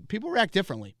think people react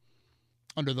differently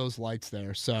under those lights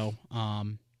there. So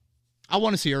I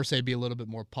want to see Irsay be a little bit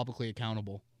more publicly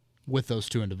accountable with those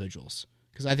two individuals,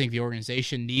 because I think the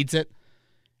organization needs it,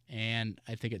 and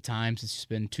I think at times it's just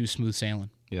been too smooth sailing.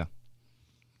 Yeah.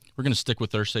 We're going to stick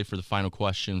with Irsay for the final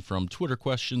question from Twitter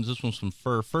questions. This one's from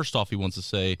Fur. First off, he wants to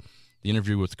say the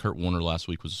interview with Kurt Warner last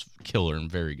week was killer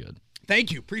and very good.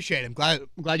 Thank you. Appreciate it. I'm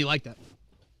glad you like that.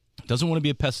 Doesn't want to be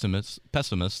a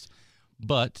pessimist,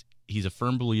 but he's a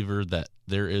firm believer that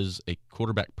there is a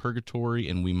quarterback purgatory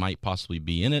and we might possibly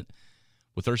be in it.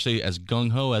 with Irsay as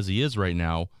gung-ho as he is right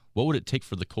now, what would it take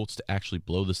for the Colts to actually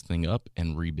blow this thing up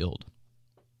and rebuild?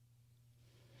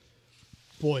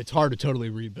 Boy, it's hard to totally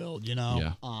rebuild, you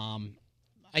know? Yeah.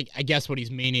 I guess what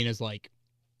he's meaning is like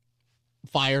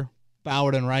fire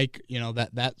Ballard and Reich, you know,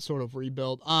 that sort of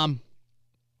rebuild.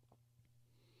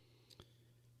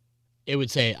 It would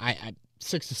say I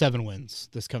 6 to 7 wins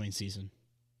this coming season.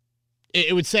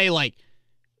 It would say, like,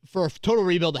 for a total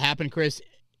rebuild to happen, Chris,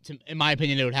 in my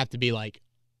opinion, it would have to be like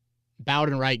Ballard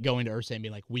and Reich going to Irsay and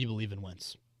being like, we believe in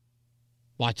wins.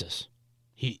 Watch this.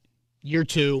 Year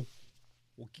 2,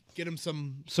 we'll get him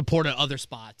some support at other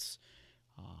spots.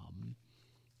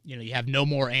 You know, you have no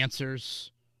more answers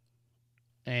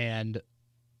and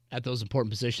at those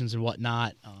important positions and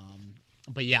whatnot.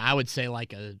 But yeah, I would say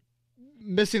like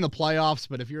missing the playoffs,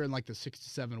 but if you're in like the 6 to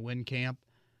 7 win camp,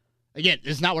 again,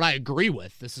 this is not what I agree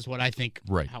with. This is what I think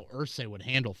how Irsay would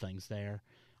handle things there.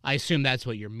 I assume that's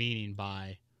what you're meaning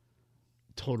by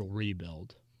total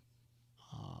rebuild.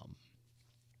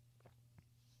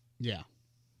 Yeah,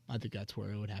 I think that's where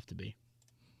it would have to be.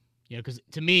 You know, because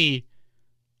to me,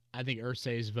 I think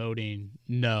Irsay is voting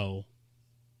no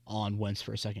on Wentz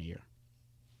for a second year.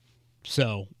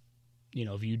 So, you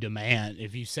know, if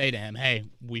you say to him, hey,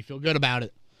 we feel good about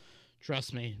it,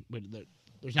 trust me,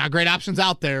 there's not great options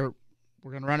out there,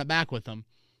 we're going to run it back with them.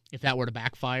 If that were to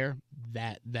backfire,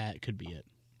 that could be it.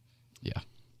 Yeah.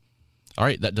 All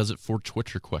right, that does it for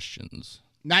Twitter questions.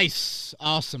 Nice.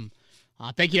 Awesome.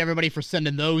 Thank you, everybody, for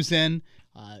sending those in.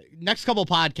 Next couple of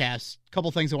podcasts,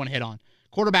 couple things I want to hit on.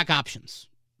 Quarterback options.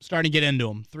 Starting to get into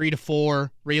them. 3 to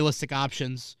 4 realistic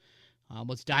options.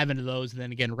 Let's dive into those, and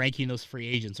then, again, ranking those free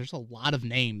agents. There's a lot of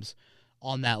names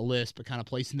on that list, but kind of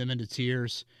placing them into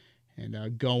tiers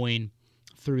and going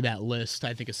through that list,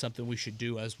 I think, is something we should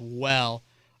do as well.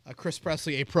 Chris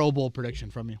Presley, a Pro Bowl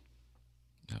prediction from you.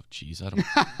 Oh, jeez, I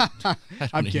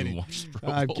don't I'm even kidding. watch the Pro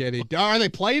I'm Bowl. kidding. Are they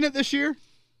playing it this year?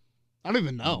 I don't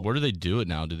even know. Where do they do it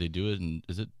now? Do they do it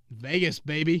is it Vegas,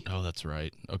 baby. Oh, that's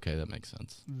right. Okay, that makes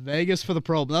sense. Vegas for the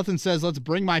Pro Bowl. Nothing says let's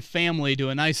bring my family to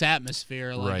a nice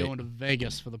atmosphere like Right. going to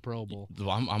Vegas for the Pro Bowl.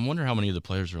 I'm wondering how many of the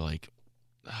players are like,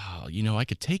 oh, you know, I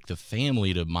could take the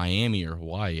family to Miami or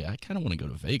Hawaii. I kind of want to go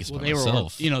to Vegas by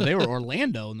myself. They were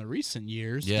Orlando in the recent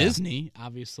years. Yeah. Disney,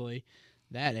 obviously,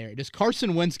 that area. Does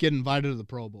Carson Wentz get invited to the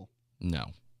Pro Bowl? No.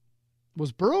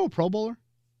 Was Burrow a Pro Bowler?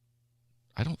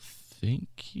 I don't think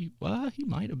he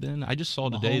might have been. I just saw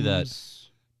today that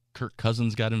Kirk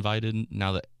Cousins got invited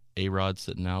now that A-Rod's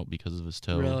sitting out because of his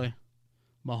toe. Really?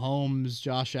 Mahomes,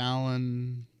 Josh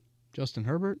Allen, Justin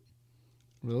Herbert?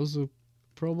 Were those the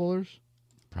Pro Bowlers?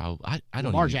 Probably. I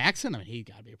don't Lamar even, Jackson? I mean, he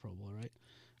got to be a Pro Bowler, right?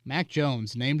 Mac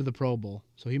Jones named to the Pro Bowl,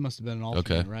 so he must have been an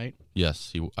alternate, right?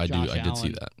 Yes, I did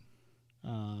see that.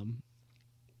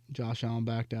 Josh Allen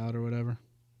backed out or whatever.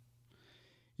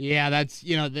 Yeah, that's,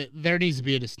 there needs to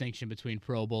be a distinction between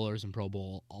Pro Bowlers and Pro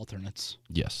Bowl alternates.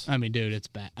 Yes. I mean, dude, it's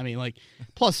bad. I mean, like,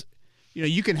 plus,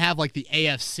 you can have, like, the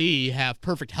AFC have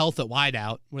perfect health at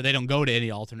wideout where they don't go to any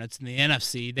alternates. And the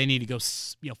NFC, they need to go,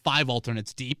 5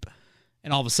 alternates deep.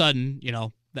 And all of a sudden,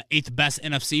 the 8th best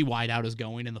NFC wideout is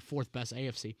going and the 4th best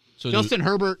AFC. So Justin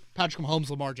Herbert, Patrick Mahomes,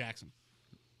 Lamar Jackson.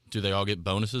 Do they all get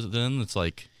bonuses then? It's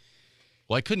like,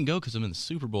 well, I couldn't go because I'm in the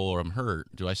Super Bowl or I'm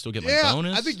hurt. Do I still get my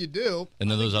bonus? I think you do.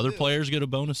 And then those other players get a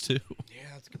bonus too? Yeah,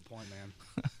 that's a good point,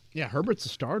 man. Yeah, Herbert's a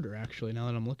starter, actually, now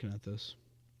that I'm looking at this.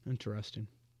 Interesting.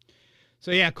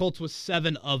 So, yeah, Colts with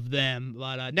 7 of them.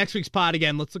 But next week's pod,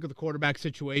 again, let's look at the quarterback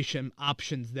situation,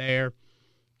 options there.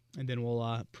 And then we'll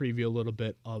preview a little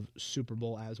bit of Super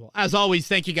Bowl as well. As always,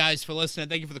 thank you guys for listening.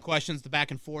 Thank you for the questions, the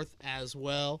back and forth as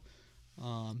well.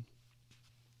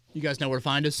 You guys know where to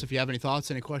find us if you have any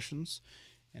thoughts, any questions.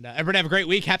 And everybody have a great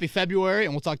week. Happy February,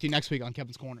 and we'll talk to you next week on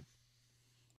Kevin's Corner.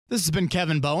 This has been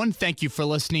Kevin Bowen. Thank you for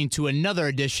listening to another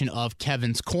edition of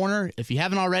Kevin's Corner. If you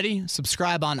haven't already,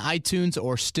 subscribe on iTunes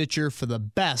or Stitcher for the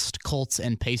best Colts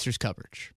and Pacers coverage.